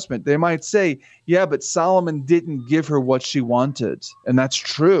Old Testament, they might say, yeah, but Solomon didn't give her what she wanted. And that's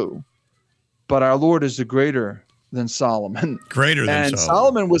true. But our Lord is the greater than Solomon. Greater than and Solomon.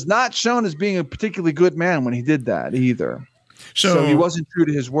 Solomon was not shown as being a particularly good man when he did that either. So he wasn't true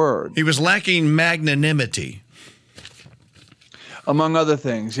to his word. He was lacking magnanimity. Among other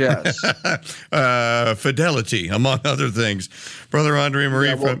things, yes. Fidelity, among other things. Brother André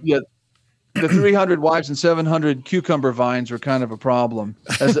Marie. The 300 wives and 700 cucumber vines were kind of a problem,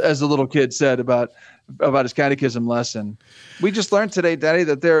 as the little kid said about his catechism lesson. We just learned today, Daddy,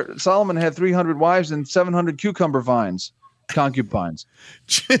 that Solomon had 300 wives and 700 cucumber vines. Concubines.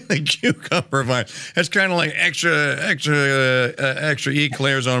 Cucumber vine. That's kind of like extra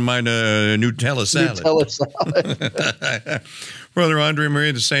eclairs on my Nutella salad. Brother André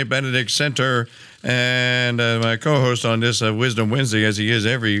Marie, the St. Benedict Center, and my co-host on this Wisdom Wednesday, as he is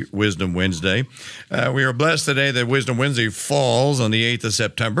every Wisdom Wednesday. We are blessed today that Wisdom Wednesday falls on the 8th of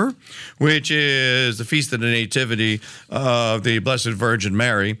September, which is the Feast of the Nativity of the Blessed Virgin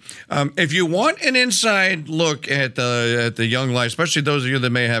Mary. If you want an inside look at the young life, especially those of you that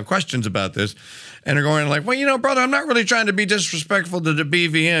may have questions about this, and are going like, well, brother, I'm not really trying to be disrespectful to the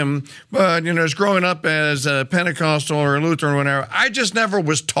BVM, but, as growing up as a Pentecostal or a Lutheran or whatever, I just never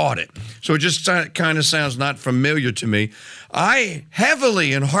was taught it. So it just kind of sounds not familiar to me. I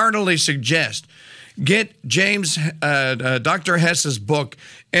heavily and heartily suggest get Dr. Hess's book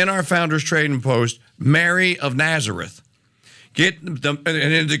in our Founders Trading Post, Mary of Nazareth. And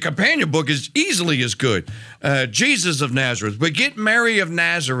the companion book is easily as good, Jesus of Nazareth. But get Mary of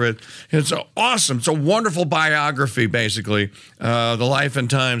Nazareth. It's awesome. It's a wonderful biography, basically, the life and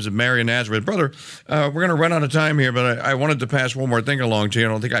times of Mary of Nazareth. Brother, we're going to run out of time here, but I wanted to pass one more thing along to you. I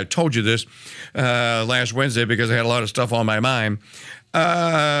don't think I told you this last Wednesday because I had a lot of stuff on my mind.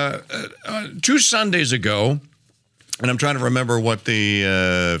 2 Sundays ago, and I'm trying to remember what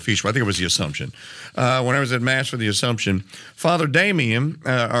the feast was. I think it was the Assumption. When I was at Mass for the Assumption, Father Damien,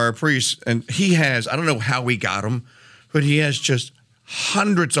 our priest, and he has, I don't know how he got them, but he has just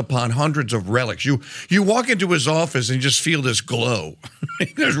hundreds upon hundreds of relics. You walk into his office and you just feel this glow.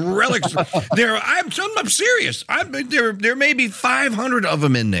 There's relics there. I'm serious. There may be 500 of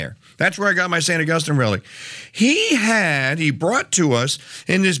them in there. That's where I got my St. Augustine relic. He brought to us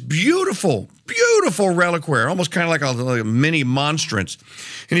in this beautiful reliquary, almost kind of like a mini monstrance.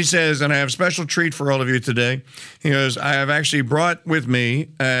 And he says, and I have a special treat for all of you today. He goes, I have actually brought with me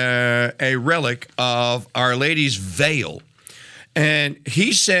a relic of Our Lady's veil. And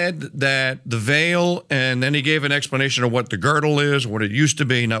he said that the veil, and then he gave an explanation of what the girdle is, what it used to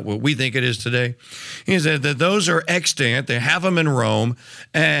be, not what we think it is today. He said that those are extant. They have them in Rome,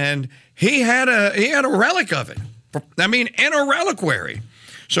 and he had a relic of it. I mean, in a reliquary.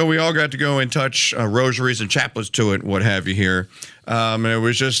 So we all got to go and touch rosaries and chaplets to it, what have you here. And it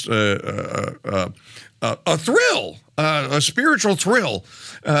was just a thrill, a spiritual thrill,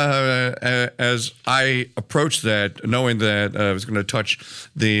 as I approached that, knowing that I was going to touch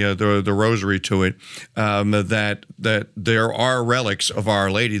the rosary to it, that there are relics of Our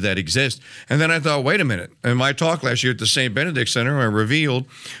Lady that exist. And then I thought, wait a minute. In my talk last year at the St. Benedict Center, I revealed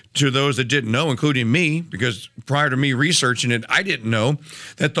to those that didn't know, including me, because prior to me researching it, I didn't know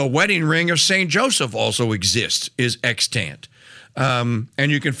that the wedding ring of St. Joseph also exists, is extant. And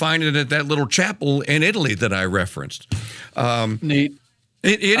you can find it at that little chapel in Italy that I referenced. Neat.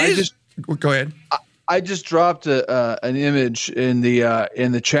 It is. Go ahead. I just dropped an image in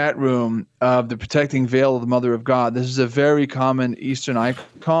the chat room of the protecting veil of the Mother of God. This is a very common Eastern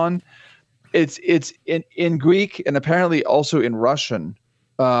icon. It's in Greek and apparently also in Russian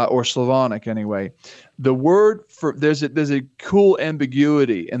or Slavonic anyway. The word for there's a cool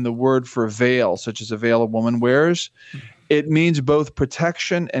ambiguity in the word for veil, such as a veil a woman wears. It means both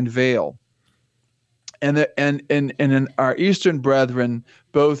protection and veil. And in our Eastern brethren,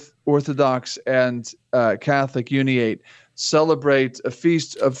 both Orthodox and Catholic Uniate, celebrate a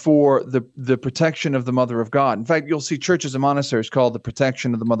feast for the protection of the Mother of God. In fact, you'll see churches and monasteries called the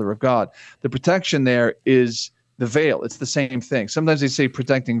protection of the Mother of God. The protection there is the veil. It's the same thing. Sometimes they say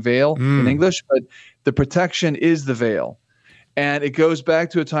protecting veil in English, but the protection is the veil. And it goes back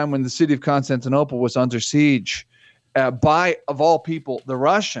to a time when the city of Constantinople was under siege by, of all people, the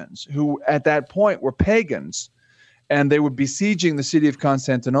Russians, who at that point were pagans, and they were besieging the city of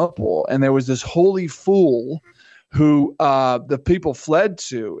Constantinople. And there was this holy fool who the people fled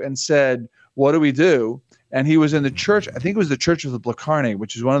to and said, what do we do? And he was in the church, I think it was the Church of the Blacarne,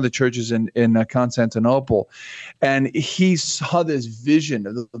 which is one of the churches in Constantinople. And he saw this vision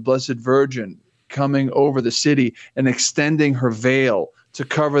of the Blessed Virgin coming over the city and extending her veil to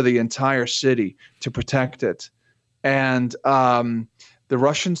cover the entire city to protect it. And the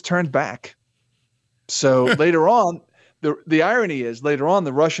Russians turned back. So later on, the irony is later on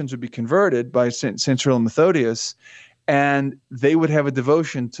the Russians would be converted by Saint Cyril and Methodius, and they would have a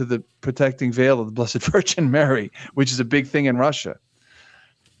devotion to the protecting veil of the Blessed Virgin Mary, which is a big thing in Russia.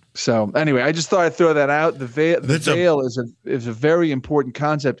 So anyway, I just thought I'd throw that out. The veil is a very important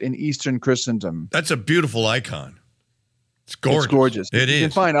concept in Eastern Christendom. That's a beautiful icon. It's gorgeous. It's gorgeous. It is. You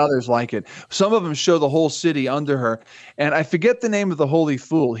can find others like it. Some of them show the whole city under her. And I forget the name of the holy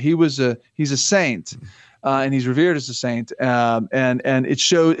fool. He's a saint, and he's revered as a saint. And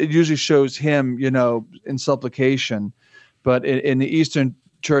it usually shows him, in supplication. But in the Eastern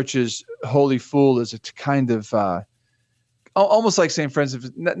churches, holy fool is a kind of almost like St.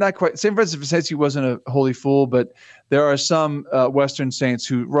 Francis. Not quite. St. Francis of Assisi wasn't a holy fool, but there are some Western saints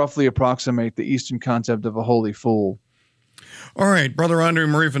who roughly approximate the Eastern concept of a holy fool. All right, Brother André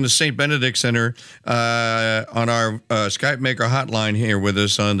Marie from the St. Benedict Center on our Skype Maker hotline here with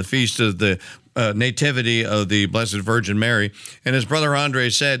us on the Feast of the Nativity of the Blessed Virgin Mary. And as Brother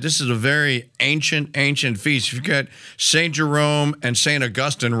André said, this is a very ancient feast. You've got St. Jerome and St.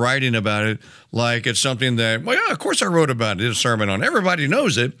 Augustine writing about it like it's something that, well, yeah, of course I wrote about it. It's a sermon on. Everybody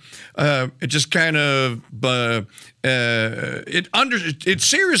knows it. It just kind of it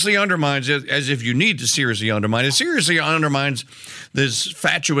seriously undermines it, as if you need to seriously undermine it. Seriously undermines this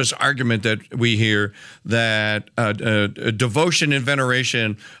fatuous argument that we hear that devotion and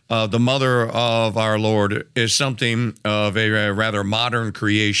veneration of the Mother of our Lord is something of a rather modern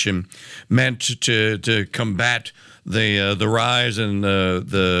creation meant to combat the rise and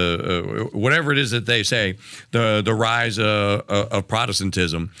the whatever it is that they say, the rise of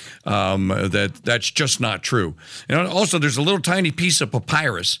Protestantism. That's just not true. Also, there's a little tiny piece of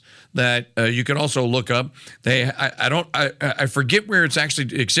papyrus that you can also look up. I forget where it's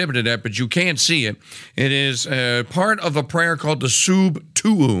actually exhibited at, but you can see it. It is part of a prayer called the Sub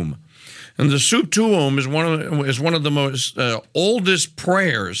Tuum. And the Sub Tuum is one of the most oldest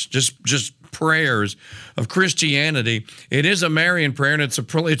prayers, just prayers of Christianity. It is a Marian prayer, and it's a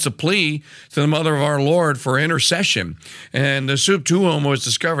plea to the Mother of our Lord for intercession. And the Sub Tuum was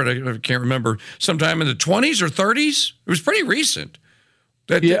discovered, I can't remember, sometime in the 20s or 30s. It was pretty recent.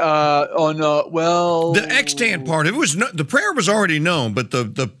 The extant part, the prayer was already known, but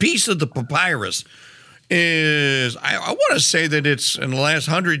the piece of the papyrus is, I want to say that it's in the last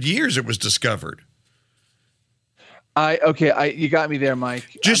 100 years it was discovered. You got me there,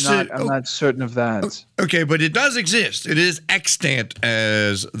 Mike. I'm not certain of that. Okay, but it does exist. It is extant,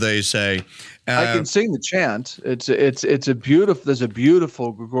 as they say. I can sing the chant. It's a beautiful. There's a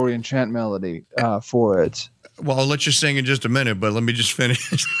beautiful Gregorian chant melody for it. Well, I'll let you sing in just a minute, but let me just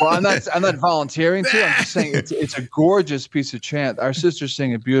finish. Well, I'm not volunteering to. I'm just saying it's a gorgeous piece of chant. Our sisters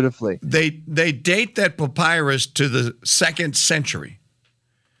sing it beautifully. They date that papyrus to the 2nd century.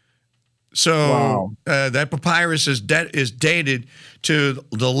 So that papyrus is dated to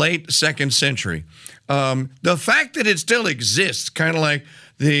the late 2nd century. The fact that it still exists, kind of like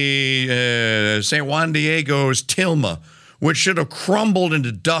the St. Juan Diego's tilma, which should have crumbled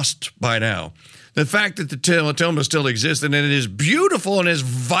into dust by now. The fact that the tilma still exists and it is beautiful and as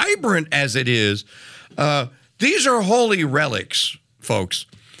vibrant as it is, these are holy relics, folks.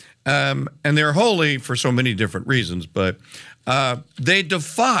 And they're holy for so many different reasons, but they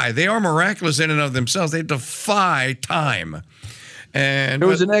are miraculous in and of themselves. They defy time. And there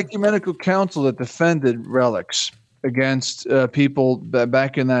was an ecumenical council that defended relics against people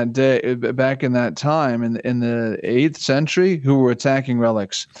back in that time in the 8th century who were attacking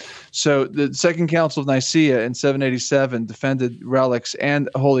relics. So the Second Council of Nicaea in 787 defended relics and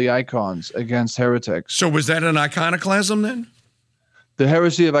holy icons against heretics. So was that an iconoclasm then? The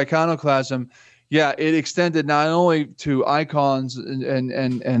heresy of iconoclasm, yeah, it extended not only to icons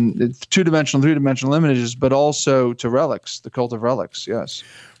and two-dimensional, three-dimensional images, but also to relics, the cult of relics, yes.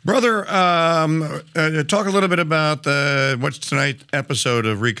 Brother, talk a little bit about what tonight's episode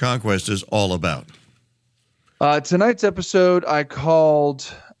of Reconquest is all about. Tonight's episode I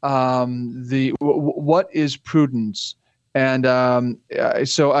called what is prudence? And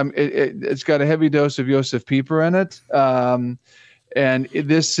it's got a heavy dose of Josef Pieper in it. And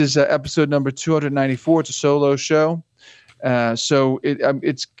this is episode number 294. It's a solo show. So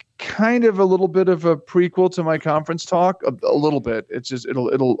it's kind of a little bit of a prequel to my conference talk, a little bit. It's just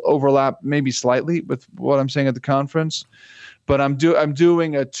it'll overlap maybe slightly with what I'm saying at the conference, but I'm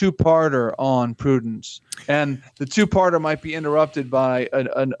doing a two-parter on prudence, and the two-parter might be interrupted by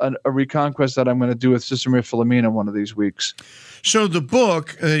a reconquest that I'm going to do with Sister Maria Filomena one of these weeks. So the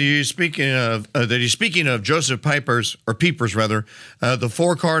book you're speaking of Joseph Pieper's, the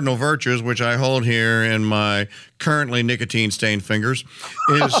Four Cardinal Virtues, which I hold here in my currently nicotine-stained fingers,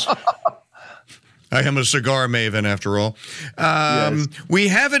 is. I am a cigar maven, after all. Yes. We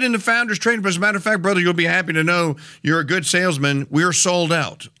have it in the Founders Trade. But as a matter of fact, brother, you'll be happy to know you're a good salesman. We're sold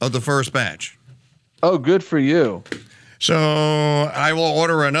out of the first batch. Oh, good for you. So I will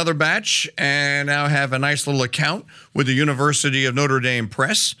order another batch and now have a nice little account with the University of Notre Dame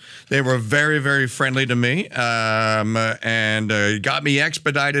Press. They were very, very friendly to me and got me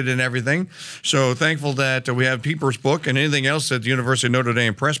expedited and everything. So thankful that we have Pieper's book and anything else that the University of Notre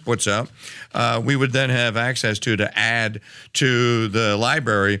Dame Press puts out. We would then have access to add to the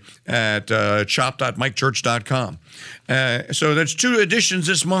library at shop.mikechurch.com. So that's 2 editions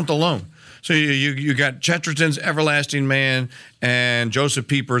this month alone. So you got Chesterton's Everlasting Man and Joseph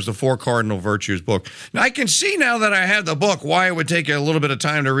Pieper's The Four Cardinal Virtues book. Now, I can see now that I have the book why it would take a little bit of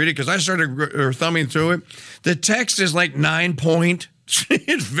time to read it, because I started thumbing through it. The text is like 9 point.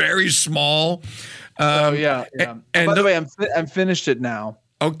 It's very small. Yeah. And by the way, I'm finished it now.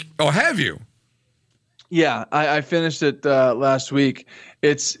 Oh, have you? Yeah, I finished it last week.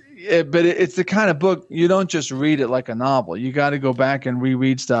 But it's the kind of book you don't just read it like a novel. You got to go back and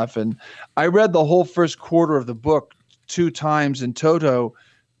reread stuff. And I read the whole first quarter of the book 2 times in toto,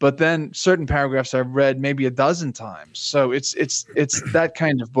 but then certain paragraphs I've read maybe a dozen times. So it's that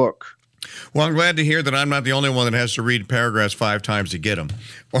kind of book. Well, I'm glad to hear that I'm not the only one that has to read paragraphs 5 times to get them.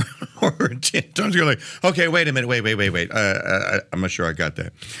 Or 10 times you're like, okay, wait a minute, wait. I'm not sure I got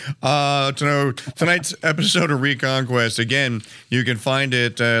that. Tonight's episode of Reconquest, again, you can find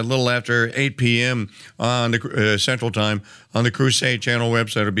it a little after 8 p.m. on the Central Time on the Crusade Channel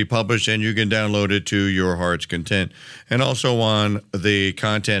website. It'll be published, and you can download it to your heart's content. And also on the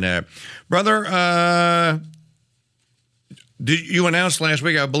Content app. Brother, you announced last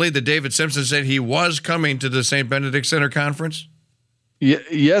week, I believe, that David Simpson said he was coming to the St. Benedict Center Conference?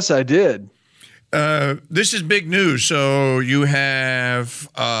 Yes, I did. This is big news. So you have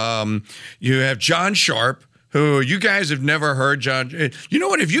John Sharp, who you guys have never heard. John, you know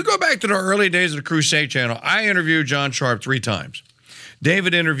what? If you go back to the early days of the Crusade Channel, I interviewed John Sharp 3 times.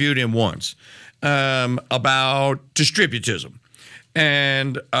 David interviewed him once about distributism.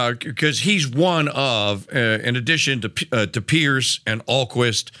 And because he's one of, in addition to Pierce and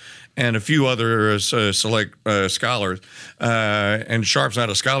Alquist and a few other select scholars, and Sharp's not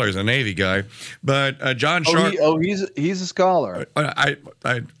a scholar; he's a Navy guy. But John Sharp, he's a scholar. I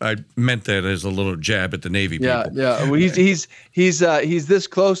meant that as a little jab at the Navy people. Yeah. Well, he's this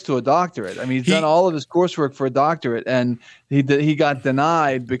close to a doctorate. I mean, he's done all of his coursework for a doctorate, and he got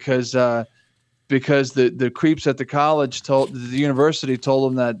denied because the creeps at the university told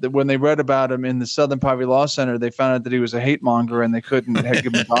him that when they read about him in the Southern Poverty Law Center, they found out that he was a hate monger and they couldn't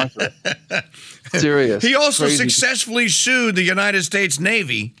give him a doctorate. Serious. He also successfully sued the United States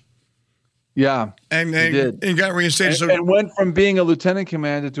Navy. Yeah, and got reinstated. And went from being a lieutenant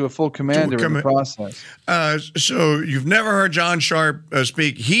commander to a full commander in the process. So you've never heard John Sharp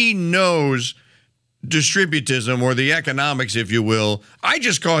speak. He knows distributism, or the economics, if you will. I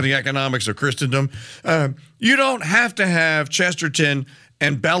just call it the economics of Christendom. You don't have to have Chesterton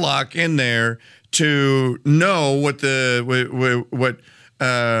and Belloc in there to know what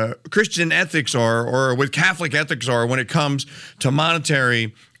Christian ethics are, or what Catholic ethics are when it comes to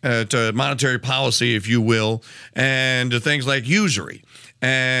monetary policy, if you will, and to things like usury.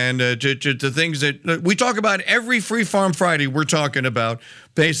 And to things that we talk about every Free Farm Friday. We're talking about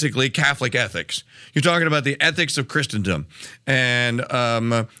basically Catholic ethics. You're talking about the ethics of Christendom, and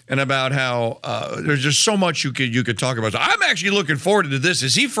about how there's just so much you could talk about. So I'm actually looking forward to this.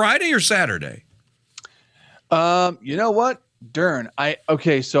 Is he Friday or Saturday? You know what?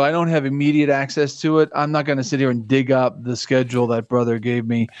 So I don't have immediate access to it. I'm not going to sit here and dig up the schedule that brother gave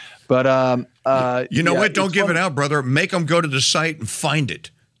me. But you know what? Don't give it out, brother. Make them go to the site and find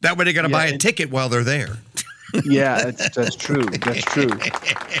it. That way they got to buy a ticket while they're there. Yeah, that's true. That's true.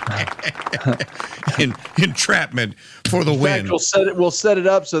 Entrapment for the win. We'll set it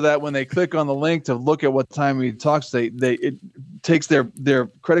up so that when they click on the link to look at what time he talks, it takes their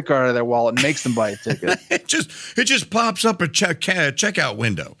credit card out of their wallet and makes them buy a ticket. It just pops up a checkout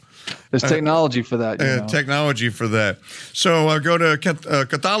window. There's technology for that. Technology for that. So go to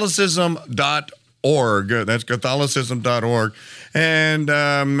Catholicism.org. That's Catholicism.org. And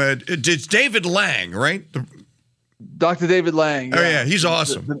it's David Lang, right? Dr. David Lang. Yeah. Oh, yeah. He's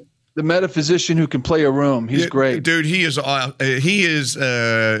awesome. The metaphysician who can play a room. He's great. Dude, he is, and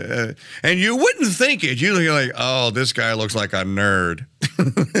you wouldn't think it. You're like, oh, this guy looks like a nerd.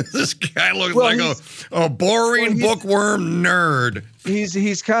 This guy looks like a boring bookworm nerd.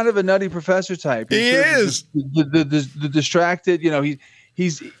 He's kind of a nutty professor type. He is. The distracted,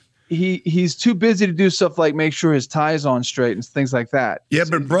 he's too busy to do stuff like make sure his tie's on straight and things like that. Yeah,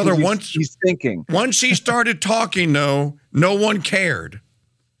 but brother, he's thinking. Once he started talking, no one cared.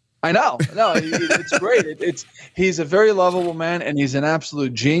 I know. No, it's great. He's a very lovable man, and he's an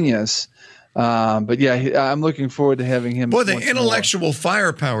absolute genius. But yeah, I'm looking forward to having him. Boy, the intellectual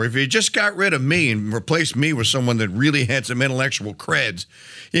firepower. If you just got rid of me and replaced me with someone that really had some intellectual creds,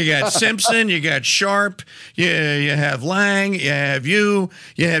 you got Simpson, you got Sharp, you have Lang, you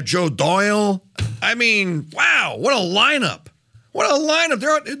have Joe Doyle. I mean, wow, what a lineup! What a lineup!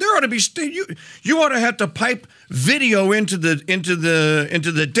 There ought to be you ought to have to pipe video into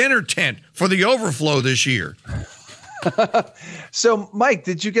the dinner tent for the overflow this year. So, Mike,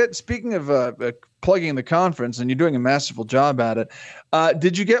 speaking of plugging the conference, and you're doing a masterful job at it,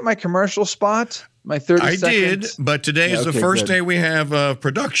 did you get my commercial spot? My 30 seconds? I did, but today is the first day we have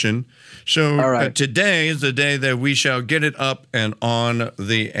production. So today is the day that we shall get it up and on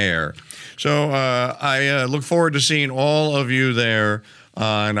the air. So I look forward to seeing all of you there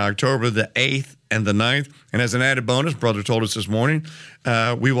on October the 8th and the 9th. And as an added bonus, brother told us this morning,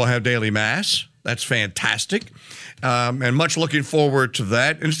 we will have daily mass. That's fantastic. And much looking forward to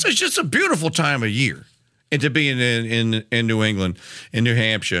that. And it's just a beautiful time of year. and to be in New England, in New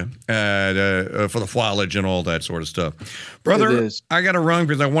Hampshire, for the foliage and all that sort of stuff. Brother, I got to run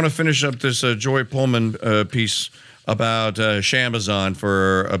because I want to finish up this Joy Pullman piece about Shamazon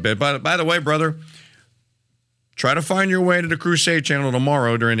for a bit. By the way, brother, try to find your way to the Crusade Channel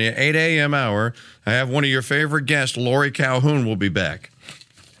tomorrow during the 8 a.m. hour. I have one of your favorite guests, Lori Calhoun, will be back.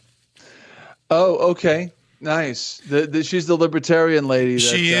 Oh, okay. Nice. She's the libertarian lady.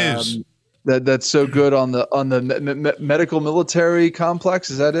 She is. That's so good on the medical military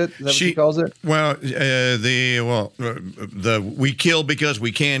complex. Is that it? Is that what she calls it? Well, the we kill because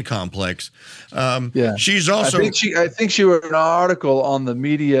we can complex. Yeah. She's also. I think she wrote an article on the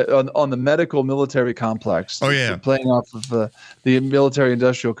media on the medical military complex. Oh yeah, playing off of the military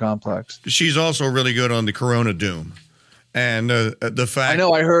industrial complex. She's also really good on the Corona Doom. And the fact I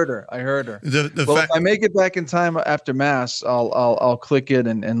know, I heard her. If I make it back in time after Mass, I'll click it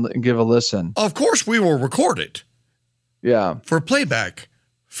and give a listen. Of course, we will record it. Yeah, for playback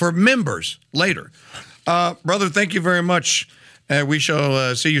for members later. Brother, thank you very much. We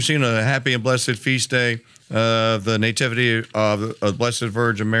shall see you soon. A happy and blessed feast day of the Nativity of the Blessed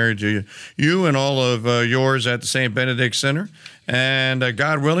Virgin Mary to you and all of yours at the St. Benedict Center. And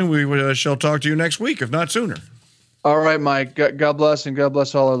God willing, we shall talk to you next week, if not sooner. All right, Mike. God bless, and God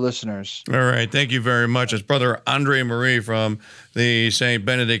bless all our listeners. All right. Thank you very much. It's Brother André Marie from the St.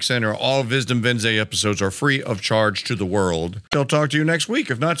 Benedict Center. All Wisdom Wednesday episodes are free of charge to the world. I'll talk to you next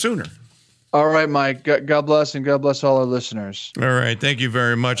week, if not sooner. All right, Mike. God bless, and God bless all our listeners. All right. Thank you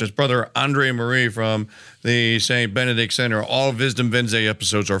very much. It's Brother André Marie from the St. Benedict Center. All Wisdom Wednesday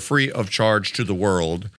episodes are free of charge to the world.